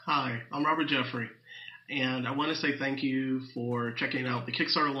Hi, I'm Robert Jeffrey, and I want to say thank you for checking out the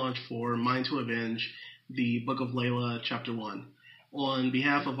Kickstarter launch for Mind to Avenge, the Book of Layla, Chapter 1. On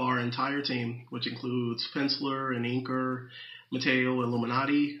behalf of our entire team, which includes penciler and inker Matteo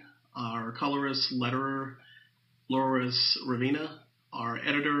Illuminati, our colorist, letterer Loris Ravina, our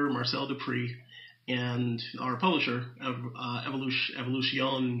editor Marcel Dupree, and our publisher,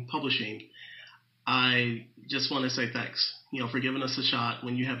 Evolution Publishing, I just want to say thanks, for giving us a shot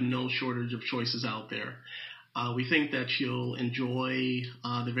when you have no shortage of choices out there. We think that you'll enjoy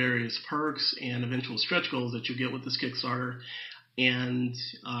the various perks and eventual stretch goals that you get with this Kickstarter, and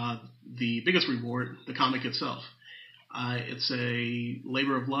the biggest reward, the comic itself. It's a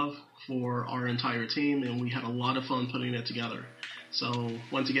labor of love for our entire team, and we had a lot of fun putting it together. So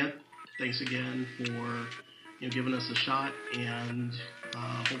once again, thanks again for giving us a shot, and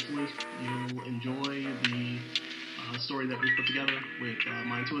hopefully you'll enjoy the story that we put together with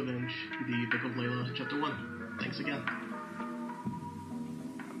Mind to Avenge, the Book of Layla, Chapter 1. Thanks again.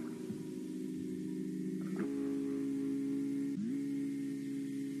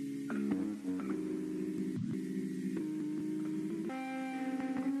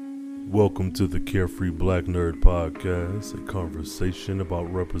 Welcome to the Carefree Black Nerd Podcast, a conversation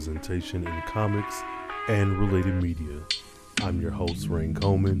about representation in comics and related media. I'm your host, Rain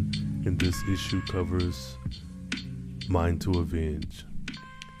Coleman, and this issue covers Mind to Avenge.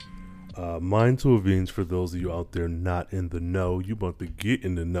 Mind to Avenge, for those of you out there not in the know, you want to get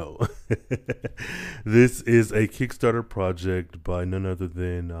in the know. This is a Kickstarter project by none other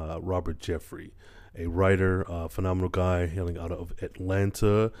than Robert Jeffrey, a writer, phenomenal guy hailing out of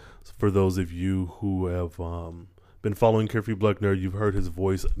Atlanta. For those of you who have been following Carefree Black Nerd, you've heard his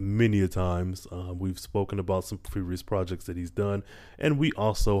voice many a times. We've spoken about some previous projects that he's done, and we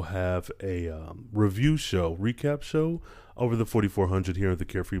also have a review show, recap show, over the 4400 here in the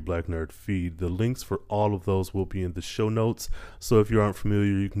Carefree Black Nerd feed. The links for all of those will be in the show notes, so if you aren't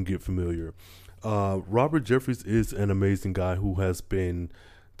familiar, you can get familiar. Robert Jeffries is an amazing guy who has been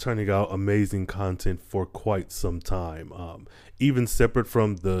turning out amazing content for quite some time. Even separate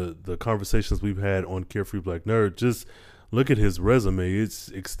from the conversations we've had on Carefree Black Nerd, just look at his resume. It's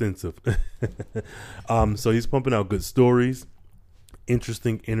extensive. So he's pumping out good stories,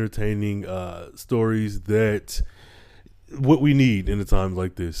 interesting, entertaining stories that what we need in a time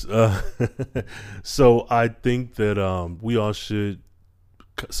like this. So I think that we all should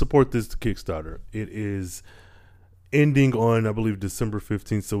support this Kickstarter. It is ending on, I believe, December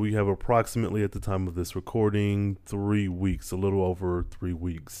 15th. So we have approximately, at the time of this recording, 3 weeks, a little over 3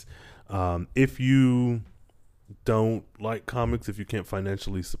 weeks. If you don't like comics, if you can't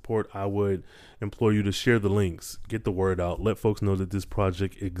financially support, I would implore you to share the links, get the word out, let folks know that this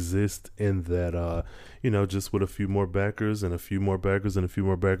project exists, and that, just with a few more backers and a few more backers and a few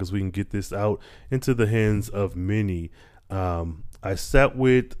more backers, we can get this out into the hands of many. I sat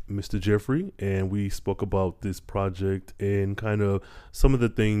with Mr. Jeffrey and we spoke about this project and kind of some of the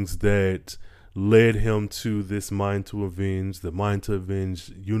things that led him to this the Mind to Avenge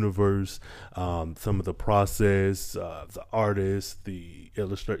universe, some of the process, the artist, the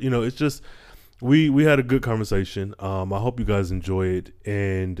illustrator. It's just, we had a good conversation. I hope you guys enjoy it,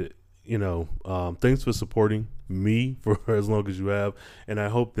 and thanks for supporting me for as long as you have, and I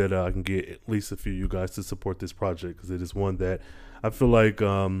hope that I can get at least a few of you guys to support this project, because it is one that I feel like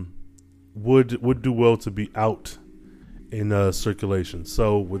would do well to be out in circulation.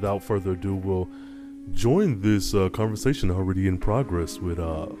 So without further ado, we'll join this conversation already in progress with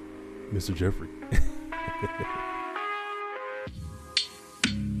Mr. Jeffrey.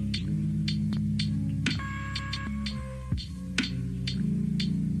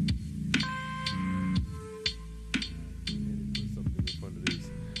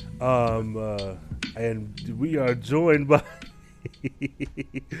 And we are joined by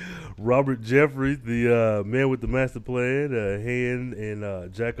Robert Jeffries, the man with the master plan, hand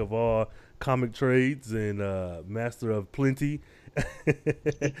and jack of all comic trades, and master of plenty.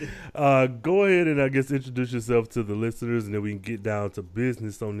 Go ahead and I guess introduce yourself to the listeners, and then we can get down to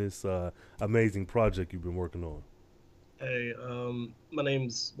business on this amazing project you've been working on. Hey, my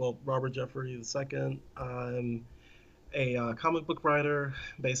name's Robert Jeffrey II. I'm a comic book writer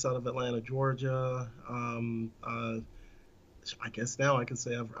based out of Atlanta, Georgia. I guess now I can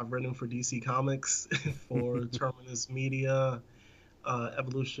say I've written for DC Comics, for Terminus Media,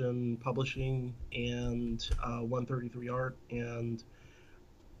 Evolution Publishing, and 133 Art, and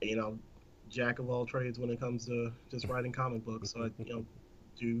you know, jack of all trades when it comes to just writing comic books. So I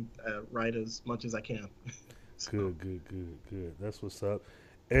do write as much as I can. So, Good. That's what's up.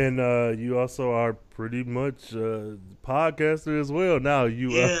 And you also are pretty much podcaster as well. Now you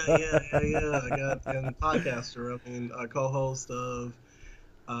Yeah. I got and podcaster. I mean, a co-host of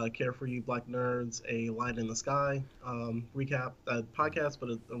Care for You Black Nerds, a Light in the Sky recap podcast, but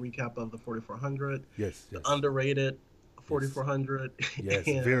a recap of the 4400, yes, the yes, underrated yes, 4400, yes,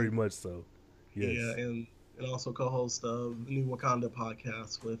 very and much so. yeah, Yes. and also co-host of the New Wakanda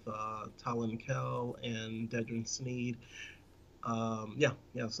podcast with Talon Kell and Dedrin Sneed. Yeah.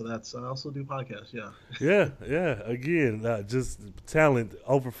 So that's I also do podcasts. Yeah. Yeah, yeah. Again, just talent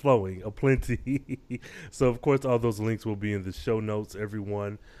overflowing, aplenty. So, of course, all those links will be in the show notes,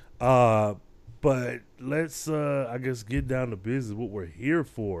 everyone. Uh, but let's, I guess, get down to business. What we're here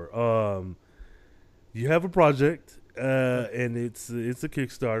for. You have a project, and it's a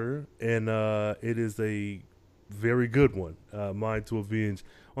Kickstarter, and it is a very good one. Mind to Avenge.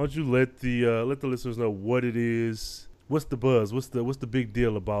 Why don't you let the listeners know what it is? What's the buzz? What's the big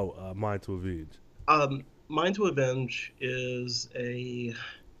deal about Mind to Avenge? Mind to Avenge is a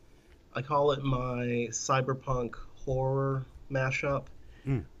I call it my cyberpunk horror mashup,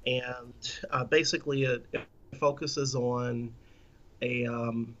 Mm, and basically it focuses on a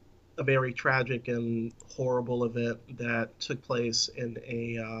um, a very tragic and horrible event that took place in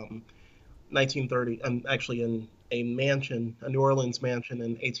a 1930, actually in a mansion, a New Orleans mansion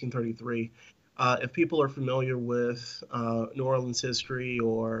in 1833. If people are familiar with New Orleans history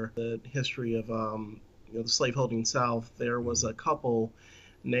or the history of the slaveholding South, there was a couple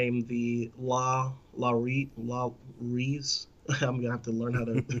named the La Rees. I'm gonna have to learn how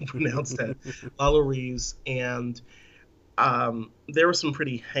to pronounce that. La Rees, and there was some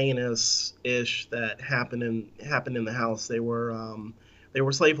pretty heinous ish that happened in the house. They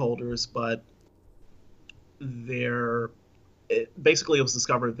were slaveholders, but there basically it was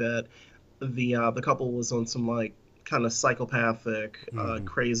discovered that the couple was on some like kind of psychopathic, mm-hmm,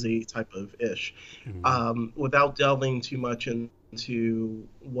 crazy type of ish. mm-hmm, Without delving too much into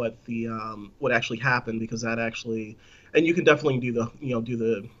what actually happened, because that actually, and you can definitely do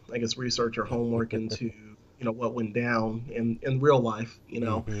the I guess research or homework into what went down in real life.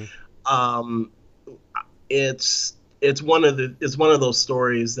 mm-hmm. Um, it's one of those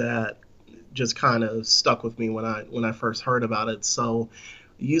stories that just kind of stuck with me when I first heard about it. So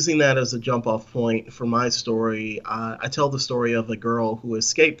using that as a jump off point for my story, I tell the story of a girl who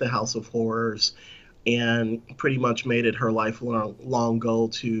escaped the House of Horrors and pretty much made it her lifelong goal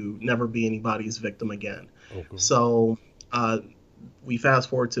to never be anybody's victim again. Okay. So we fast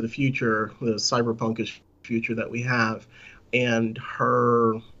forward to the future, the cyberpunkish future that we have, and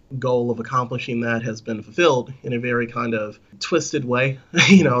her goal of accomplishing that has been fulfilled in a very kind of twisted way.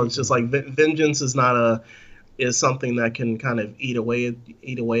 It's just like vengeance is something that can kind of eat away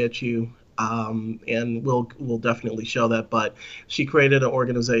at you. And we'll definitely show that. But she created an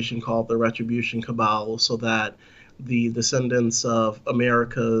organization called the Retribution Cabal so that the descendants of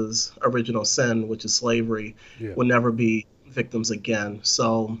America's original sin, which is slavery, Yeah. would never be victims again.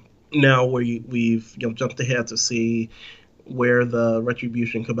 So now we've jumped ahead to see where the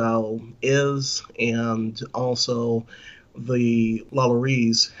Retribution Cabal is, and also the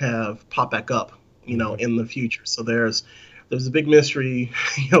Lalaries have popped back up, Mm-hmm. in the future. So there's a big mystery,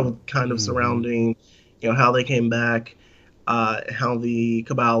 kind of Mm-hmm. surrounding, how they came back, how the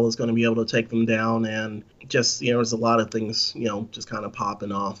Cabal is going to be able to take them down, and just there's a lot of things, just kind of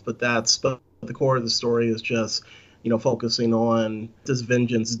popping off. But the core of the story is just, focusing on does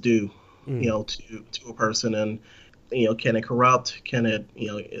vengeance do, Mm. to a person, and can it corrupt? Can it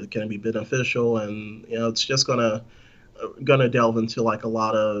be beneficial? And it's just gonna delve into like a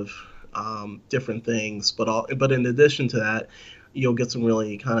lot of different things. But in addition to that, you'll get some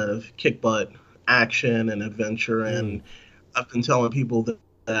really kind of kick butt action and adventure. Mm. And I've been telling people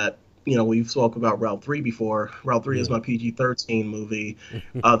that we've spoke about Route 3 before. Route 3 is Yeah. my PG-13 movie.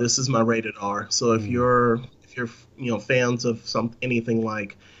 This is my rated R. So Mm. if you're fans of anything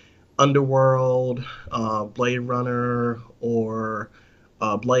like Underworld, Blade Runner, or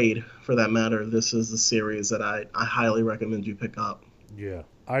Blade, for that matter, this is a series that I highly recommend you pick up. Yeah,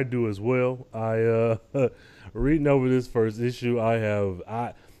 I do as well. I reading over this first issue,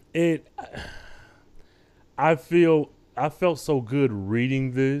 it I felt so good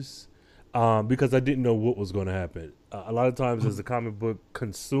reading this because I didn't know what was going to happen. A lot of times, as a comic book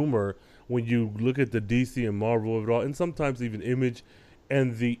consumer, when you look at the DC and Marvel of it all, and sometimes even Image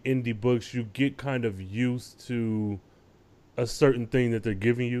and the indie books, you get kind of used to a certain thing that they're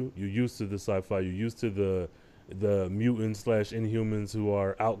giving you. You're used to the sci-fi. You're used to the mutants slash inhumans who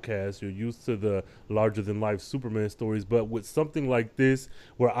are outcasts. You're used to the larger than life Superman stories. But with something like this,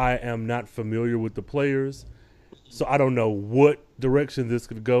 where I am not familiar with the players, So I don't know what direction this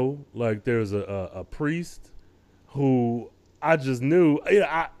could go. Like there's a priest who I just knew.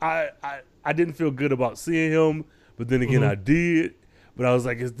 I didn't feel good about seeing him, but then again I did. But I was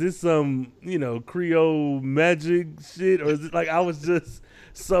like, is this some Creole magic shit, or is it like I was just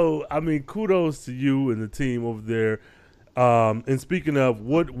so? I mean, kudos to you and the team over there. And speaking of,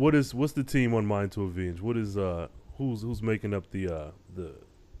 what's the team on Mind to Avenge? What is who's making up the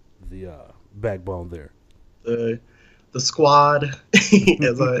backbone there? The squad,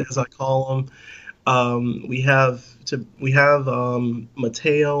 as I call them. We have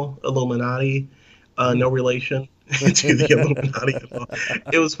Mateo Illuminati, no relation to the Illuminati.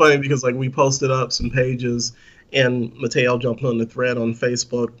 It was funny because like we posted up some pages, and Mateo jumped on the thread on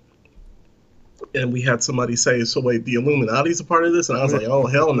Facebook, and we had somebody say, "So wait, the Illuminati's a part of this?" And I was like, "Oh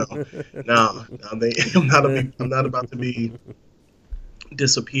hell no, no, I'm not about to be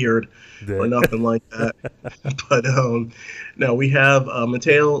disappeared or nothing like that." But no, we have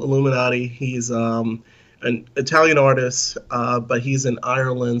Matteo Illuminati. He's an Italian artist, but he's in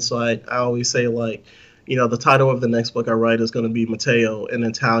Ireland. So I always say, like, the title of the next book I write is going to be Matteo, an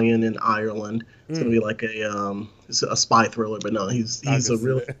Italian in Ireland. It's going to be like a spy thriller, but no, he's a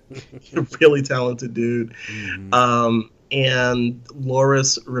really talented dude. And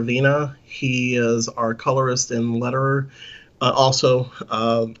Loris Ravina, he is our colorist and letterer. Also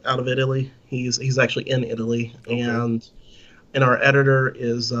out of Italy. He's actually in Italy. Okay. And our editor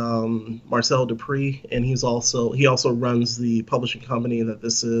is Marcel Dupree, and he also runs the publishing company that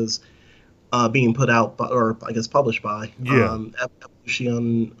this is being put out by, or I guess published by,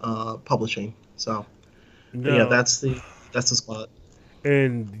 Evolution Publishing. So yeah, that's the squad.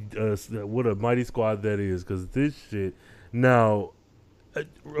 And what a mighty squad that is, because this shit. Now, a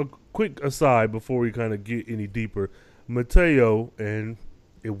quick aside before we kind of get any deeper. Matteo, and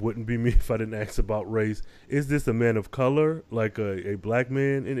it wouldn't be me if I didn't ask about race. Is this a man of color, like a black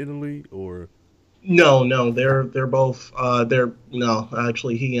man in Italy, or? No, they're both.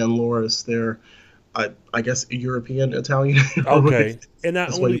 Actually, he and Loris, they're, I guess, European Italian. Okay, and I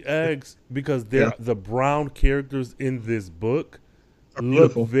only ask because they're the brown characters in this book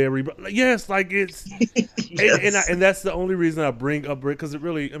look very like it's yes. and that's the only reason I bring up because it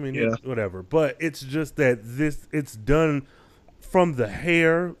really, I mean, whatever, but it's just that it's done from the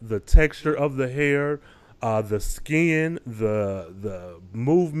hair, the texture of the hair, the skin, the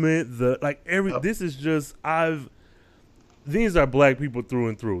movement, this is just these are black people through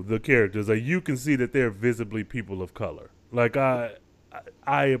and through. The characters, like, you can see that they're visibly people of color. Like I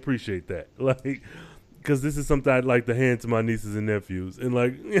appreciate that, like, because this is something I'd like to hand to my nieces and nephews, and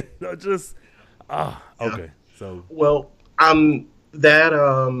like, okay. So well,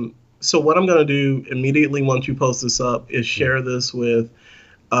 so what I'm gonna do immediately once you post this up is share this with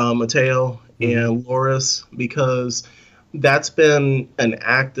Matteo and Loris, because that's been an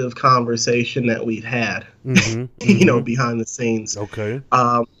active conversation that we've had, behind the scenes. Okay.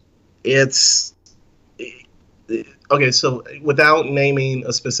 It's okay. So without naming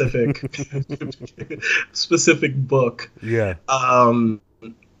a specific book,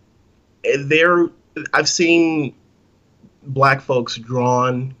 I've seen black folks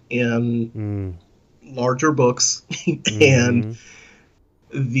drawn in larger books, and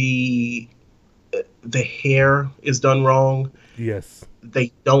the hair is done wrong. Yes.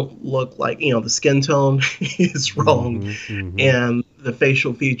 They don't look like, the skin tone is wrong, and the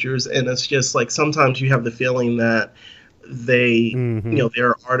facial features. And it's just like, sometimes you have the feeling that they, there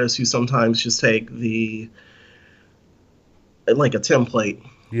are artists who sometimes just take like a template.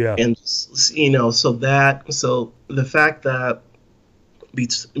 Yeah. And, so the fact that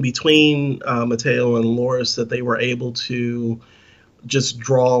between Matteo and Loris, that they were able to just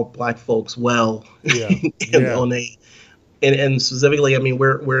draw black folks well, and specifically, I mean,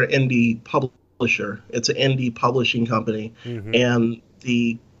 we're an indie publisher. It's an indie publishing company, and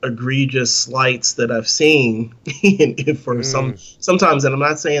the egregious slights that I've seen for sometimes, and I'm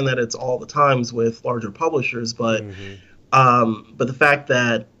not saying that it's all the times with larger publishers, but the fact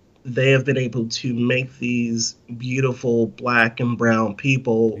that they have been able to make these beautiful black and brown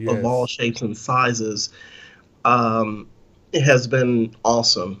people of all shapes and sizes, it has been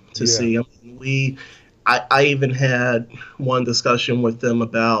awesome to see. I mean, I even had one discussion with them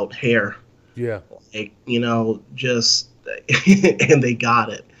about hair. Yeah. Like, just, and they got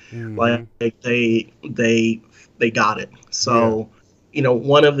it. Like they got it. So,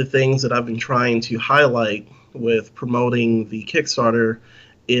 one of the things that I've been trying to highlight with promoting the Kickstarter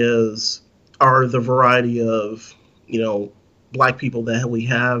are the variety of, black people that we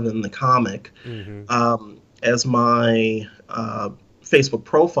have in the comic. As my Facebook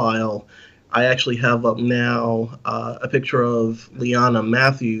profile, I actually have up now a picture of Liana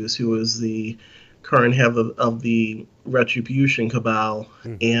Matthews, who is the current head of the Retribution Cabal,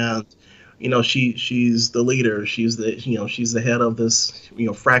 Mm-hmm. and she's the leader. She's the head of this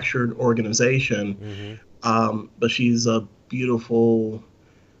fractured organization. Mm-hmm. But she's a beautiful,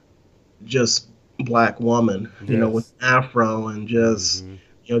 just black woman, with Yes. afro and just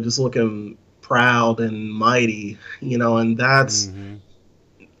Mm-hmm. just looking proud and mighty, and Mm-hmm.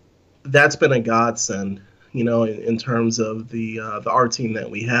 that's been a godsend, in terms of the art team that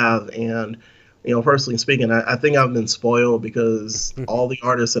we have. And personally speaking, I think I've been spoiled because all the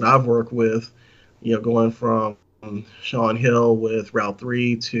artists that I've worked with, going from Sean Hill with Route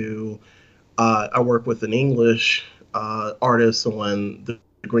 3 to I work with an English artist on the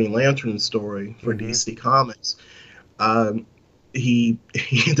Green Lantern story for Mm-hmm. DC Comics. Um, he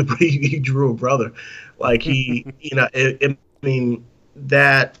drew a brother, like I mean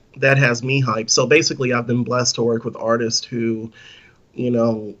that has me hyped. So basically, I've been blessed to work with artists who you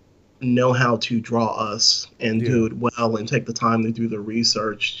know how to draw us and Yeah. do it well and take the time to do the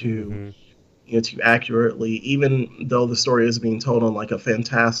research to Mm-hmm. to accurately, even though the story is being told on like a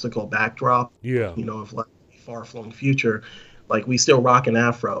fantastical backdrop, Yeah. of like far flung future, like we still rocking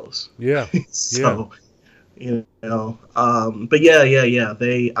afros. Yeah. Yeah. So but yeah.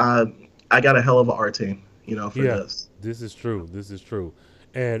 I got a hell of a art team, for Yeah. this. This is true. This is true.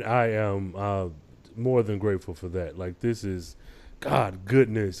 And I am more than grateful for that. Like, this is, God,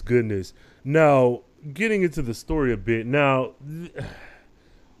 goodness. Now, getting into the story a bit. Now,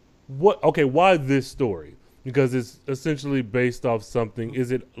 okay, why this story? Because it's essentially based off something.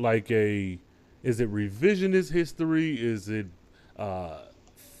 Is it is it revisionist history? Is it uh,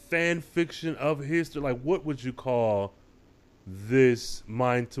 fan fiction of history? Like, what would you call this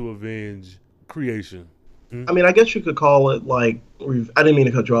Mind to Avenge creation? Hmm? I mean, I guess you could call it like I didn't mean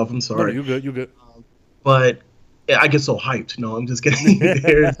to cut you off. I'm No, sorry, you good. You good. but I get so hyped. No, I'm just kidding.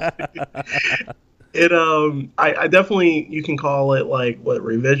 There's, I definitely, you can call it like what,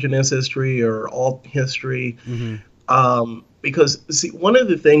 revisionist history or alt history. Hmm. Because see, one of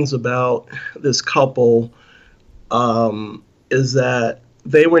the things about this couple is that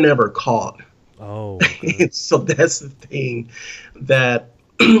they were never caught. Oh, okay. So that's the thing that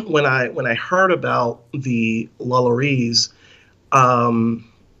when I heard about the Lulleries, um,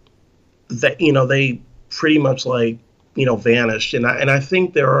 that they pretty much like vanished, and I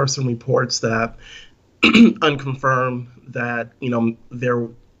think there are some reports that unconfirmed that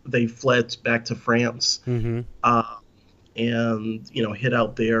they fled back to France, Hmm. uh, and hid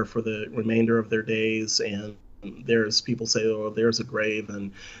out there for the remainder of their days. And there's people say, oh, there's a grave.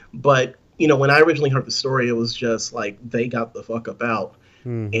 And but when I originally heard the story, it was just like they got the fuck up out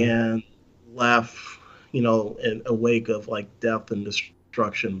Hmm. and left in a wake of like death and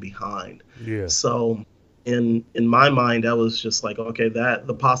destruction behind. Yeah. So in my mind, I was just like, okay, that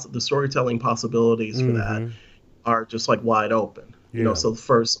the storytelling possibilities for that Hmm. are just like wide open. Yeah. So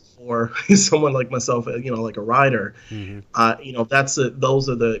first, for someone like myself, like a writer, Hmm. those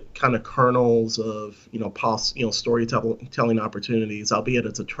are the kind of kernels of storytelling opportunities. Albeit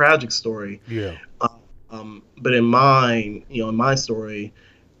it's a tragic story, Yeah. but in my story,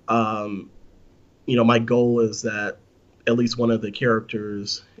 um, my goal is that at least one of the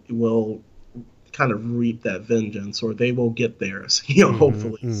characters will kind of reap that vengeance, or they will get theirs, Hmm.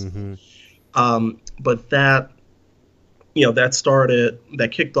 hopefully. Hmm. But that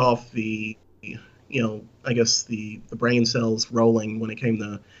kicked off the, I guess the brain cells rolling when it came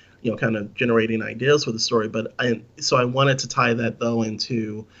to, kind of generating ideas for the story. So I wanted to tie that though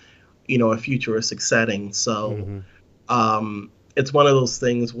into, a futuristic setting. So Hmm. it's one of those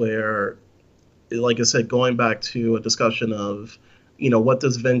things where, like I said, going back to a discussion of, what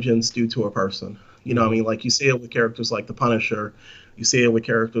does vengeance do to a person? What I Hmm. mean, like you see it with characters like the Punisher, you see it with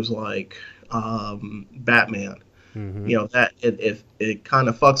characters like Batman. Hmm. That it kind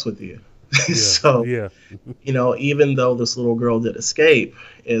of fucks with you. Yeah. So Yeah. even though this little girl did escape,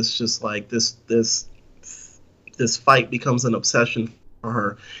 it's just like this fight becomes an obsession for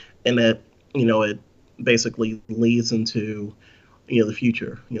her, and it basically leads into the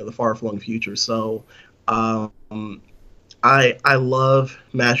future, the far flung future. So um, I love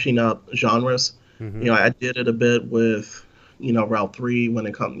mashing up genres. Hmm. I did it a bit with Route 3 when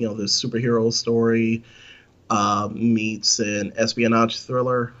it comes, the superhero story meets an espionage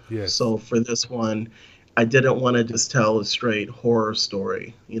thriller. Yes. So for this one, I didn't want to just tell a straight horror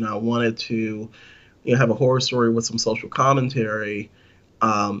story. I wanted to have a horror story with some social commentary,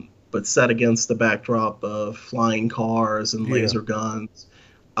 but set against the backdrop of flying cars and Yeah. laser guns,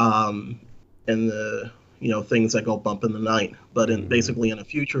 and the things that go bump in the night. But Hmm. basically in a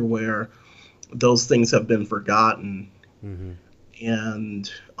future where those things have been forgotten, Mm-hmm.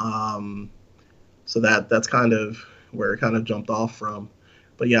 and so that's kind of where it kind of jumped off from.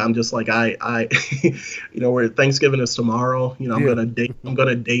 But yeah, I'm just like I where Thanksgiving is tomorrow. Yeah. I'm gonna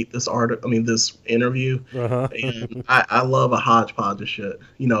date this this interview, Uh-huh. and I love a hodgepodge of shit.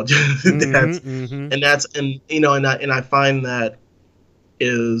 Mm-hmm. Mm-hmm. And I find that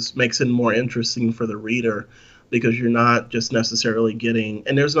is makes it more interesting for the reader, because you're not just necessarily getting,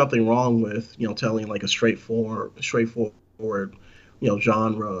 and there's nothing wrong with telling like a straightforward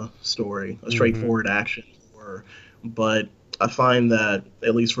genre story, a Mm-hmm. straightforward action, or but I find that,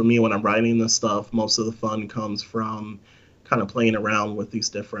 at least for me, when I'm writing this stuff, most of the fun comes from kind of playing around with these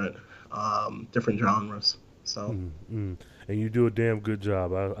different genres. So Mm-hmm. And you do a damn good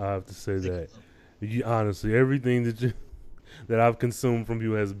job. I have to say that. You, honestly, everything that I've consumed from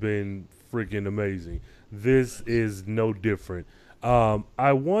you has been freaking amazing. This is no different.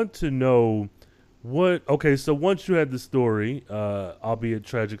 I want to know what. Okay, so once you had the story, albeit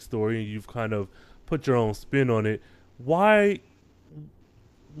tragic story, and you've kind of put your own spin on it. Why?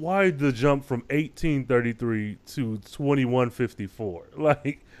 Why the jump from 1833 to 2154? Like,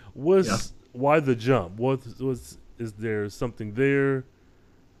 yeah, was why the jump? Was is there something there?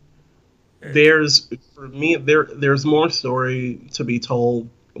 there's for me there's more story to be told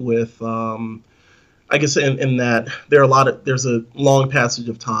with I guess in that there's a long passage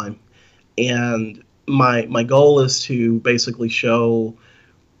of time, and my goal is to basically show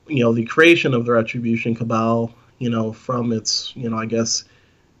the creation of the Retribution Cabal, from its I guess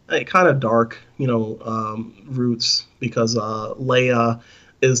kind of dark roots, because Leia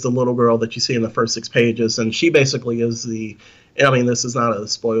is the little girl that you see in the first 6 pages, and she basically is the, I mean, this is not a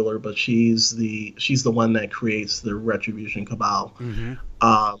spoiler, but she's the one that creates the Retribution Cabal.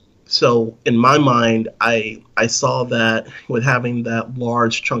 Mm-hmm. So in my mind, I saw that with having that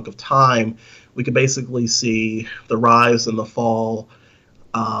large chunk of time, we could basically see the rise and the fall,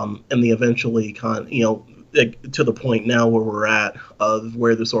 and the eventually to the point now where we're at, of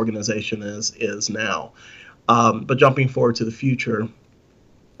where this organization is now. But jumping forward to the future,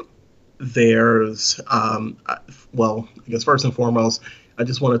 there's well, I guess first and foremost, I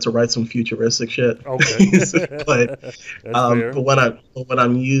just wanted to write some futuristic shit. Okay. but That's fair. but what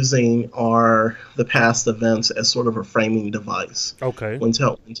I'm using are the past events as sort of a framing device Okay. when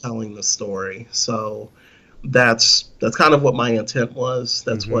telling the story. So that's kind of what my intent was.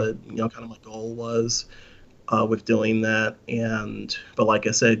 That's Mm-hmm. what kind of my goal was with doing that. But like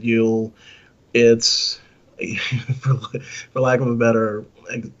I said, it's for, for lack of a better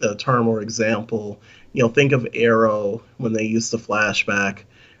term or example, think of Arrow when they used to flashback,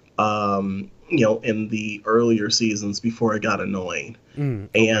 in the earlier seasons before it got annoying,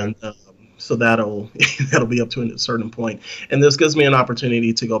 Okay. and so that'll that'll be up to a certain point, and this gives me an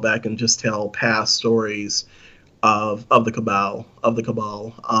opportunity to go back and just tell past stories of the cabal,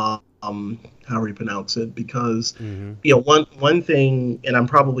 however you pronounce it, because Mm-hmm. one thing, and I'm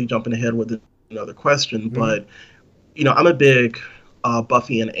probably jumping ahead with another question, Mm-hmm. but I'm a big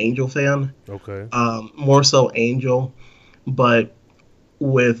Buffy and Angel fan, Okay. more so Angel, but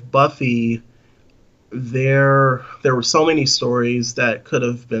with Buffy, there were so many stories that could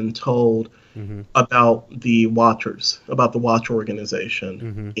have been told Mm-hmm. about the Watchers, about the Watch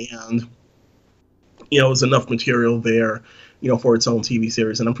organization, Mm-hmm. and it was enough material there, for its own TV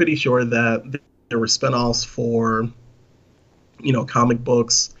series. And I'm pretty sure that there were spinoffs for, comic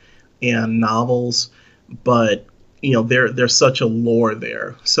books and novels, but there's such a lore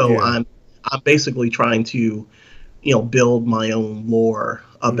there. So Yeah. I'm basically trying to, build my own lore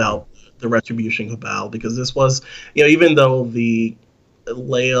Mm. about the Retribution Cabal, because this was, even though the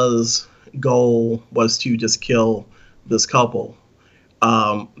Leia's goal was to just kill this couple,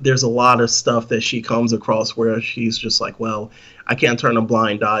 there's a lot of stuff that she comes across where she's just like, well, I can't turn a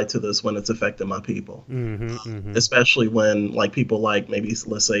blind eye to this when it's affecting my people. Mm-hmm. Mm-hmm. Especially when, like, people like, maybe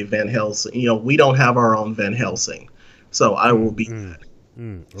let's say Van Helsing, we don't have our own Van Helsing, so I will Mm. be Mm. that.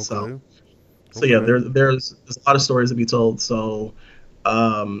 Mm. So Okay. so yeah, Okay. there's a lot of stories to be told. So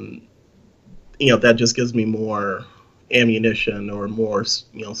um, that just gives me more ammunition, or more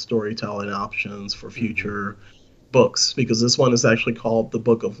storytelling options for Mm-hmm. future books, because this one is actually called the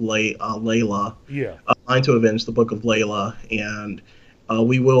Book of Layla, Yeah. Line to Avenge, the Book of Layla, and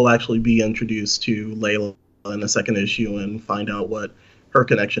we will actually be introduced to Layla in the second issue and find out what her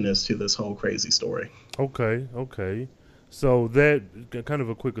connection is to this whole crazy story. Okay. Okay. So that kind of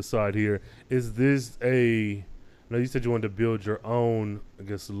a quick aside here. Is this a? Now you said you wanted to build your own, I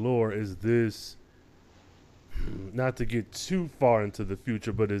guess, lore. Is this not to get too far into the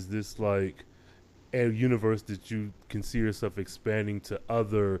future, but is this like a universe that you can see yourself expanding to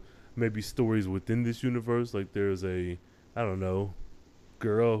other maybe stories within this universe? Like there's a, I don't know,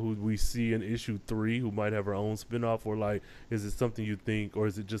 girl who we see in issue 3 who might have her own spinoff, or like, is it something you think, or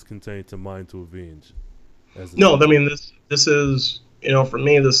is it just contained to Mind to Avenge? No, I mean this is, for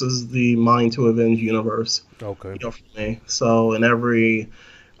me, this is the Mind to Avenge universe. Okay. For me. So in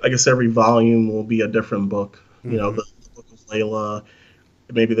I guess every volume will be a different book. Mm-hmm. The book of Layla,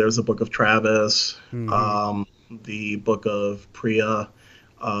 maybe there's a book of Travis, Mm-hmm. The book of Priya,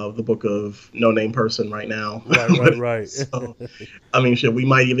 the book of No Name Person right now. Right. So, I mean, shit, we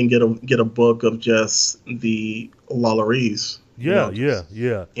might even get a book of just the Lalaries. Yeah.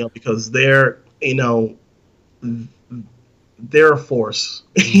 Because they're a force.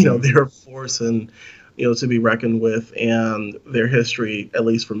 Mm-hmm. They're a force, and to be reckoned with, and their history, at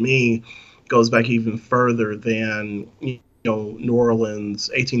least for me, goes back even further than New Orleans,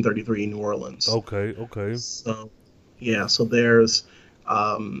 1833 New Orleans. Okay. So yeah, so there's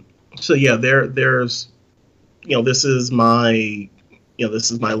there's this is my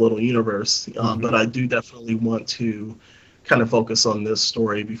little universe, Mm-hmm. but I do definitely want to kind of focus on this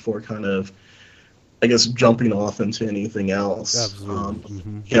story before kind of, I guess, jumping off into anything else. Absolutely.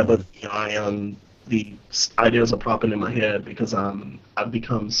 Mm-hmm. Yeah, but I am, the ideas are popping in my head because I've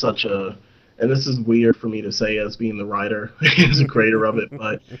become such a, and this is weird for me to say as being the writer, as a creator of it,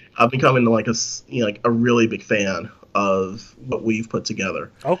 but I've become like a really big fan of what we've put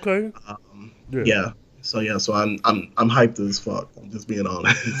together. Okay. Yeah. So I'm hyped as fuck. I'm just being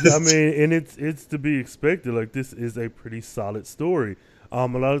honest. I mean, and it's to be expected. Like, this is a pretty solid story. A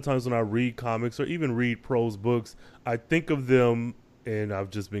lot of times when I read comics or even read prose books, I think of them, and I've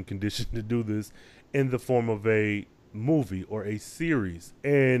just been conditioned to do this, in the form of a movie or a series.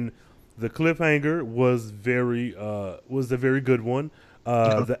 And the cliffhanger was a very good one.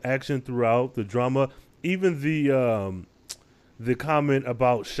 The action throughout, the drama, even the comment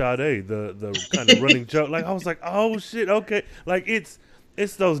about Sade, the kind of running joke. Like, I was like, oh shit, okay. Like, it's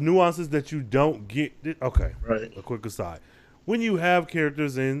those nuances that you don't get. Okay, right. A quick aside. When you have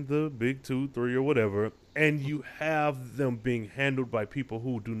characters in the big 2, 3, or whatever, and you have them being handled by people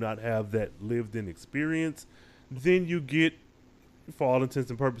who do not have that lived-in experience, then you get, for all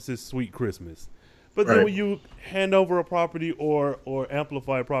intents and purposes, Sweet Christmas. But then when you hand over a property or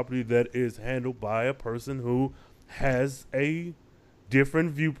amplify a property that is handled by a person who has a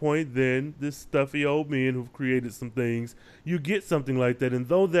different viewpoint than this stuffy old men who've created some things, you get something like that. And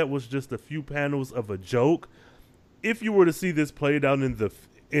though that was just a few panels of a joke, if you were to see this played out in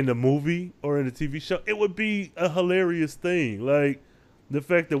the movie or in a TV show, it would be a hilarious thing. Like, the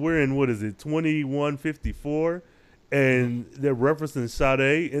fact that we're in, 2154, and they're referencing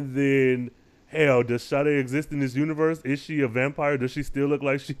Sade, and then, hell, does Sade exist in this universe? Is she a vampire? Does she still look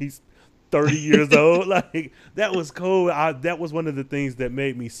like she's 30 years old? Like, that was cool. That was one of the things that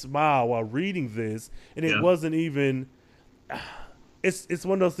made me smile while reading this, and it wasn't even. It's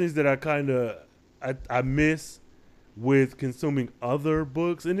one of those things that I miss with consuming other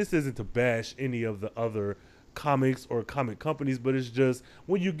books, and this isn't to bash any of the other comics or comic companies, but it's just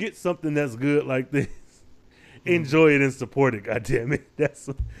when you get something that's good like this, enjoy it and support it. God damn it, that's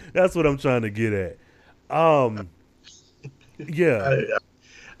what I'm trying to get at. Yeah,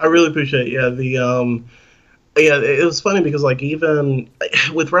 I really appreciate it. It was funny because, like, even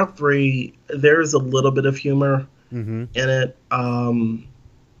with Route 3, there's a little bit of humor in it, and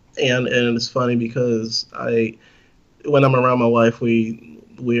it's funny because when I'm around my wife, we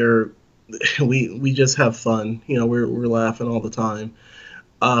just have fun. We're laughing all the time.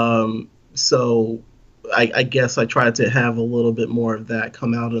 So I guess I tried to have a little bit more of that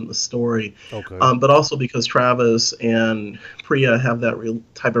come out in the story. Okay. But also because Travis and Priya have that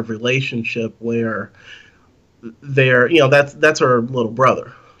type of relationship where they're, that's her little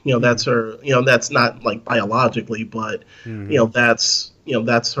brother. That's her. That's not like biologically, but that's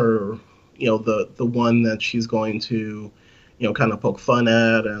her. The one that she's going to, kind of poke fun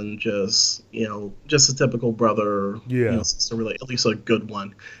at, and just a typical brother, sister, really, at least a good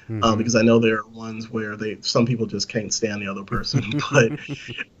one, because I know there are ones where some people just can't stand the other person,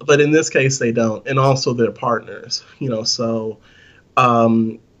 but in this case they don't, and also they're partners, So,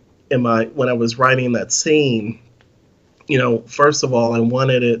 when I was writing that scene, first of all, I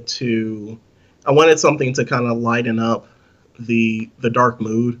wanted something to kind of lighten up the dark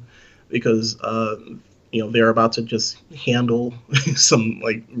mood, because they're about to just handle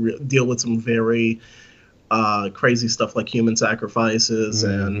deal with some very crazy stuff like human sacrifices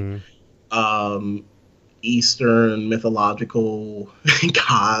and Eastern mythological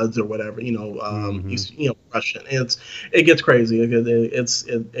gods or whatever, Russian. It gets crazy.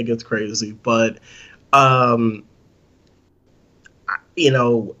 It gets crazy, but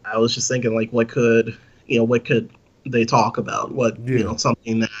I was just thinking like, what could they talk about? What, Yeah.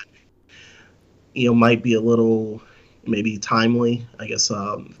 something that, might be a little maybe timely, I guess,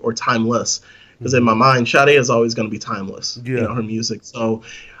 or timeless. Because in my mind, Sade is always going to be timeless, Yeah. her music. So,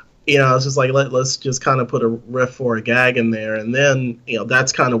 it's just like, let's just kind of put a riff or a gag in there. And then,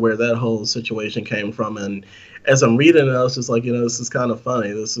 that's kind of where that whole situation came from. And as I'm reading it, I was just like, this is kind of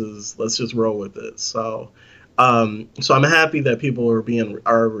funny. Let's just roll with it. So I'm happy that people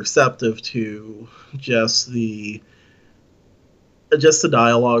are receptive to just the just the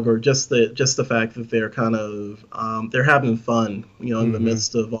dialogue, or just the fact that they're kind of they're having fun, in the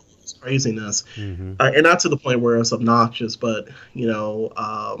midst of all this craziness, and not to the point where it's obnoxious, but yeah.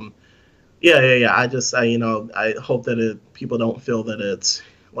 I hope that people don't feel that it's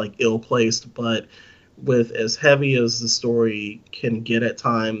like ill placed, but with as heavy as the story can get at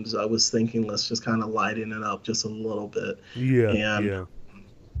times, I was thinking let's just kind of lighten it up just a little bit, Yeah. and Yeah.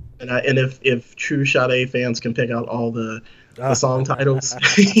 and if true Sade fans can pick out all the Ah, song titles,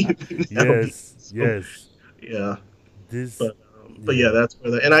 that'll be yes. awesome. Yes. Yeah, This. but yeah, Yeah. that's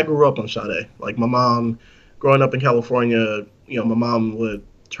where and I grew up on Sade. Like my mom, growing up in California, my mom would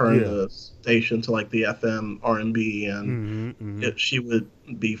turn Yeah. the station to like the FM R&B, and Mm-hmm. she would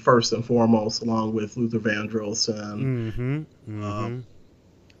be first and foremost, along with Luther Vandross and Mm-hmm. um,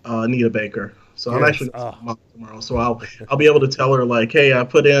 Mm-hmm. Anita Baker. So I'm Yes. actually going to see Ah. my mom tomorrow. So I'll be able to tell her like, hey, I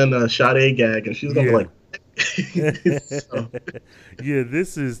put in a Sade gag, and she's gonna be Yeah. like, so Yeah,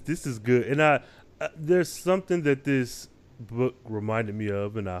 this is good, and there's something that this book reminded me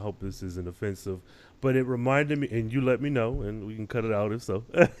of, and I hope this isn't offensive, but it reminded me, and you let me know, and we can cut it out if so.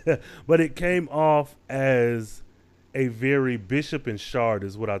 But it came off as a very Bishop and Shard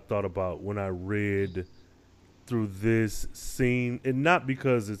is what I thought about when I read through this scene, and not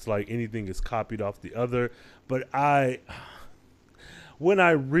because it's like anything is copied off the other, but when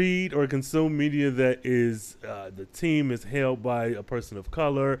I read or consume media that is the team is held by a person of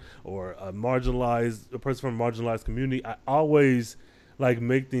color or a person from a marginalized community, I always like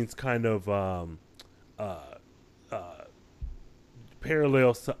make things kind of uh, uh,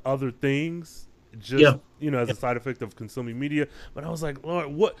 parallels to other things, just yeah, as yeah, a side effect of consuming media. But I was like, Lord,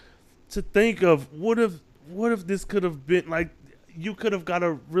 what to think of? What if this could have been like? You could have got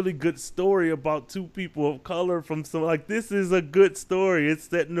a really good story about two people of color from some like this is a good story. It's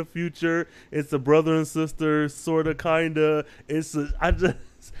set in the future. It's a brother and sister sort of kinda. I just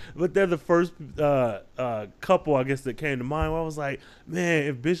but they're the first couple I guess that came to mind. Where I was like, man,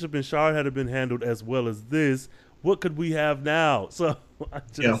 if Bishop and Shard had been handled as well as this, what could we have now? So I yeah.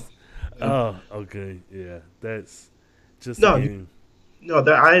 just Yeah. okay, yeah, that's just No, again. no,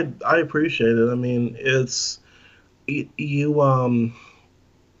 that I appreciate it. I mean, it's you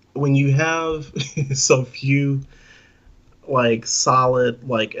when you have so few like solid,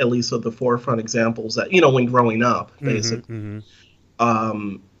 like at least at the forefront examples that when growing up, Mm-hmm. basically, Mm-hmm.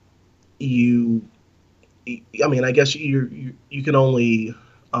 um, you I mean, I guess you can only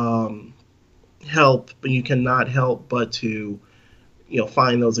um, help, but you cannot help but to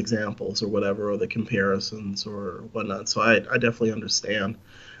find those examples or whatever, or the comparisons or whatnot. So I definitely understand.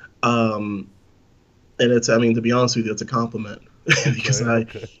 Um, and I mean, to be honest with you, it's a compliment because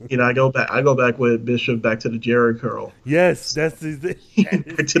Okay. Okay. I go back with Bishop back to the Jerry curl, Yes, so, that's it. That is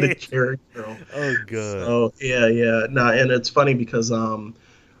back to the it. Jerry curl. Oh god. So yeah. No, and it's funny because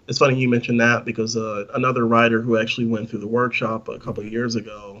it's funny you mentioned that because another writer who actually went through the workshop a couple of Mm-hmm. years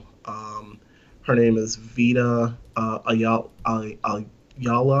ago, her name is Vita Ayala.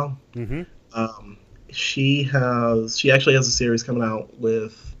 Mm-hmm. Um, she actually has a series coming out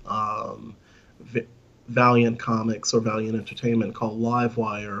with V- Valiant Comics or Valiant Entertainment called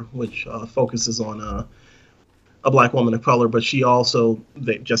Livewire, which focuses on a black woman of color. But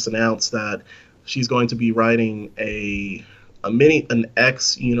they just announced that she's going to be writing an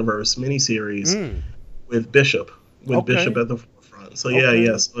X universe miniseries Mm. with Bishop Okay. at the forefront. So yeah, Okay.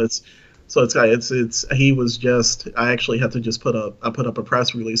 yes, it's he was just I actually had to just put up a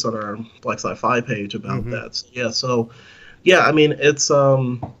press release on our Black Sci-Fi page about Mm-hmm. that. So yeah, I mean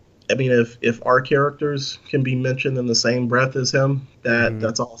I mean if our characters can be mentioned in the same breath as him, Mm-hmm.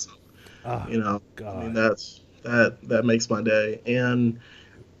 that's awesome. Ah, I mean God. that makes my day. And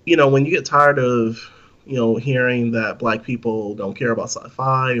when you get tired of hearing that black people don't care about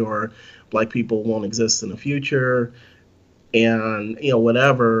sci-fi, or black people won't exist in the future, and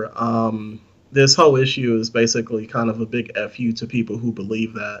whatever, this whole issue is basically kind of a big fu to people who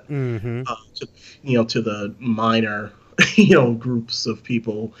believe that, Mm-hmm. to the minor groups of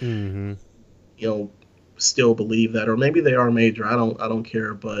people Mm-hmm. you know still believe that, or maybe they are major. I don't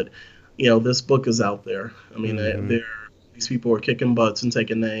care, but this book is out there. I mean, Mm-hmm. they're these people are kicking butts and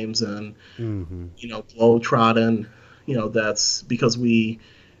taking names and Mm-hmm. globetrotting. That's because we're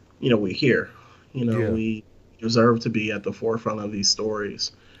here. Yeah. We deserve to be at the forefront of these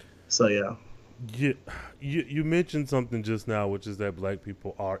stories. So yeah. You mentioned something just now, which is that black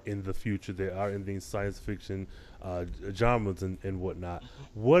people are in the future. They are in these science fiction genres and whatnot.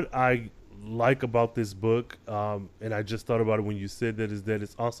 What I like about this book, and I just thought about it when you said that, is that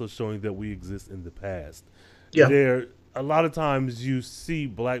it's also showing that we exist in the past. Yeah. There, a lot of times you see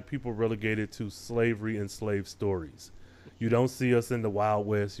black people relegated to slavery and slave stories. You don't see us in the Wild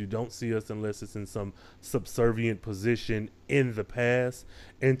West. You don't see us unless it's in some subservient position in the past.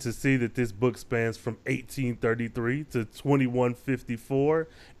 And to see that this book spans from 1833 to 2154,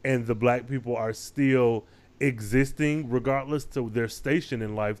 and the black people are still existing, regardless to their station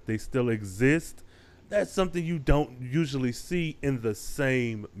in life, they still exist. That's something you don't usually see in the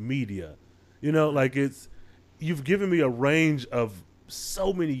same media. Like you've given me a range of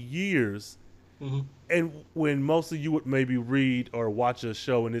so many years. Hmm. And when mostly you would maybe read or watch a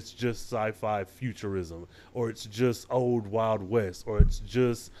show and it's just sci-fi futurism, or it's just old Wild West, or it's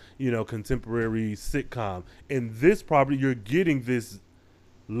just, contemporary sitcom. In this property, you're getting this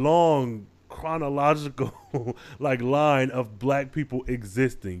long chronological line of black people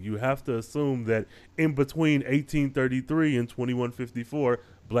existing. You have to assume that in between 1833 and 2154,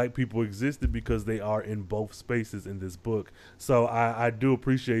 black people existed because they are in both spaces in this book. So I do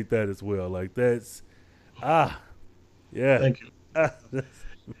appreciate that as well. Like that's yeah. Thank you.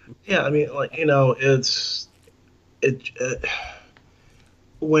 Yeah, I mean, it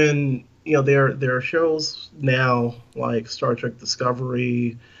when there are shows now like Star Trek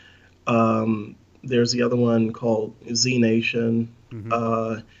Discovery. There's the other one called Z Nation.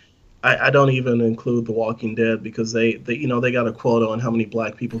 Mm-hmm. I don't even include The Walking Dead because they got a quota on how many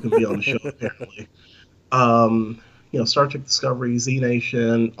black people can be on the show apparently. Star Trek Discovery, Z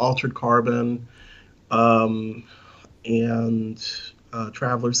Nation, Altered Carbon, and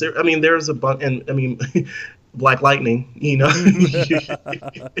Travelers. There's a bunch, and Black Lightning. Yes.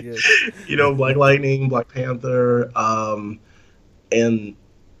 Black Lightning, Black Panther, and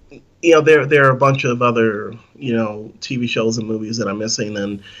there are a bunch of other TV shows and movies that I'm missing,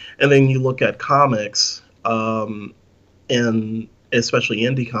 and then you look at comics, and especially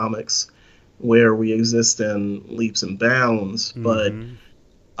indie comics, where we exist in leaps and bounds, but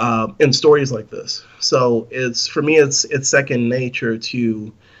in stories like this. So for me, it's second nature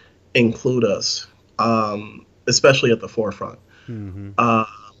to include us, especially at the forefront. Mm-hmm.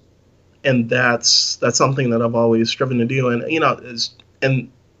 And that's something that I've always striven to do. And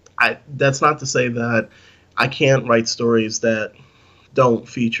that's not to say that I can't write stories that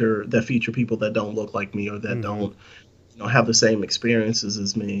feature people that don't look like me or that don't have the same experiences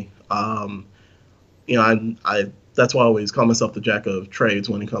as me. I that's why I always call myself the jack of trades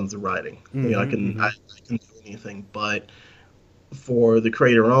when it comes to writing. I can do anything, but for the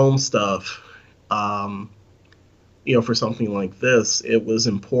creator-owned stuff, for something like this, it was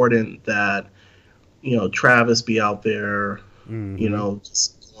important that Travis be out there,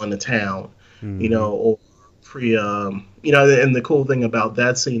 just going to town, or Priya, and the cool thing about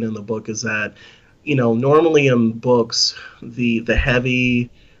that scene in the book is that, normally in books, the heavy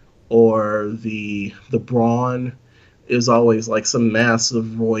or the brawn is always like some massive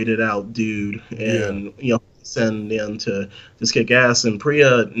roided out dude, and send in to just kick ass. And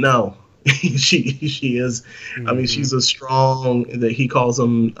Priya, no, she is. I mean, she's a strong. That he calls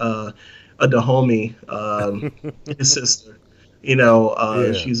him a Dahomey, his sister.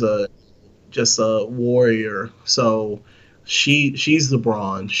 She's just a warrior. So she's the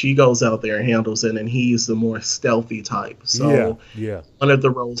brawn. She goes out there and handles it, and he's the more stealthy type. So wanted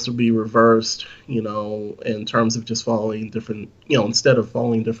the roles to be reversed, in terms of just following different, instead of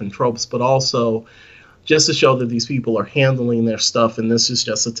following different tropes, but also just to show that these people are handling their stuff, and this is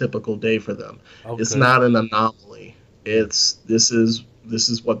just a typical day for them. Okay. It's not an anomaly. This is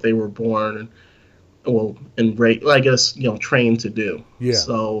what they were born, trained to do. Yeah.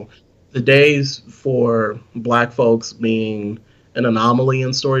 So the days for black folks being an anomaly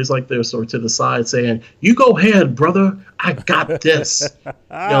in stories like this, or to the side saying, "You go ahead, brother, I got this."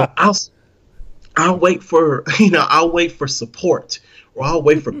 I'll wait for support, or I'll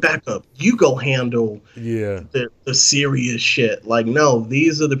wait for backup. You go handle the serious shit. Like, no,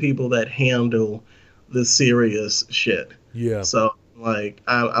 these are the people that handle the serious shit. Yeah. So, like,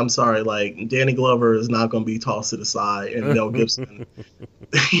 I'm sorry, like, Danny Glover is not going to be tossed to the side, and Mel Gibson,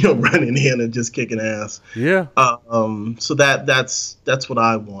 running in and just kicking ass. Yeah. So that's what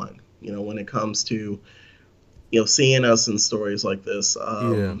I want, when it comes to, seeing us in stories like this.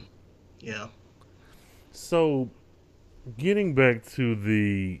 Yeah. So, getting back to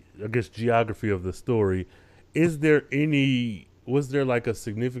the, I guess, geography of the story, was there like a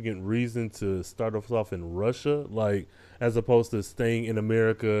significant reason to start us off in Russia, like as opposed to staying in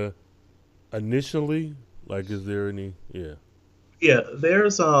America initially? Like, is there any? Yeah. Yeah,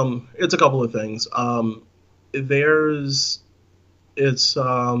 there's it's a couple of things. There's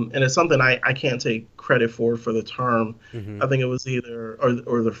and it's something I can't take credit for the term. Mm-hmm. I think it was either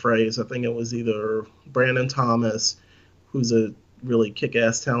or the phrase. I think it was either Brandon Thomas, who's a really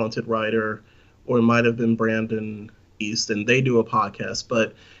kick-ass talented writer, or it might have been Brandon Easton. They do a podcast,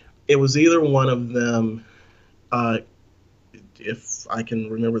 but it was either one of them. Uh, if I can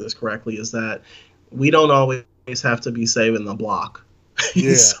remember this correctly, is that we don't always have to be saving the block.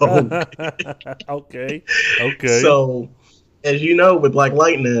 Yeah. So Okay. Okay. so as you know, with Black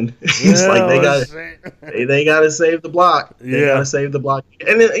Lightning, it's like they got to save the block. They got Yeah. to save the block,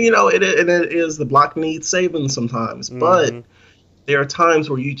 and it is the block needs saving sometimes. But Mm-hmm. there are times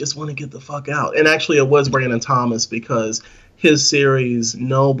where you just want to get the fuck out. And actually, it was Brandon Thomas because his series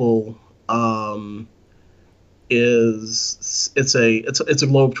Noble it's a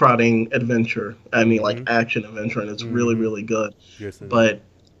globe-trotting adventure. I mean, like action adventure, and it's really Mm-hmm. really good. Yes. But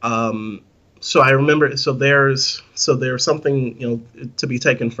so I remember, there's something to be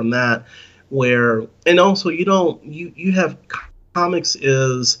taken from that, where, and also you have comics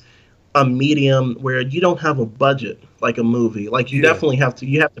is a medium where you don't have a budget like a movie. Like you Yeah. definitely have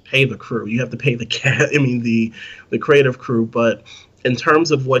to pay the crew, you have to pay the cat. I mean the creative crew, but in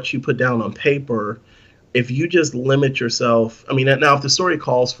terms of what you put down on paper, if you just limit yourself, I mean, now if the story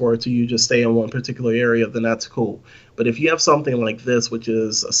calls for it to you just stay in one particular area, then that's cool. But if you have something like this, which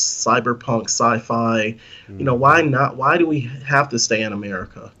is a cyberpunk sci-fi, why not? Why do we have to stay in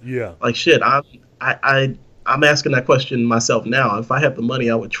America? Yeah. Like shit, I'm asking that question myself now. If I had the money,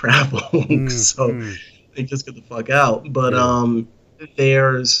 I would travel. So they just get the fuck out. But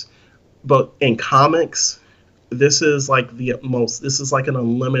but in comics, this is like this is like an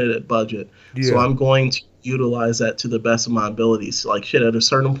unlimited budget. Yeah. So I'm going to utilize that to the best of my abilities. Like shit, at a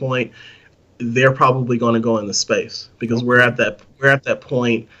certain point, they're probably going to go into space because we're at that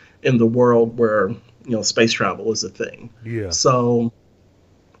point in the world where space travel is a thing. Yeah. So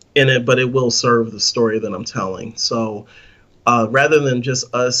but it will serve the story that I'm telling. So rather than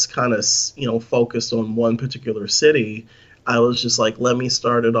just us kind of focused on one particular city, I was just like, let me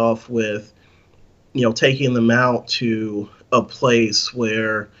start it off with taking them out to a place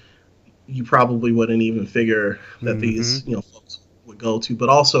where you probably wouldn't even figure that these folks would go to, but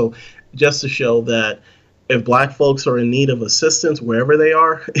also just to show that if black folks are in need of assistance wherever they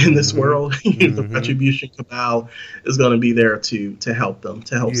are in this world, the Retribution Cabal is going to be there to help them,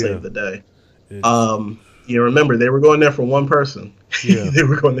 to help save the day. Remember, they were going there for one person. They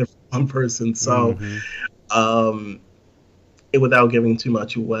were going there for one person. So without giving too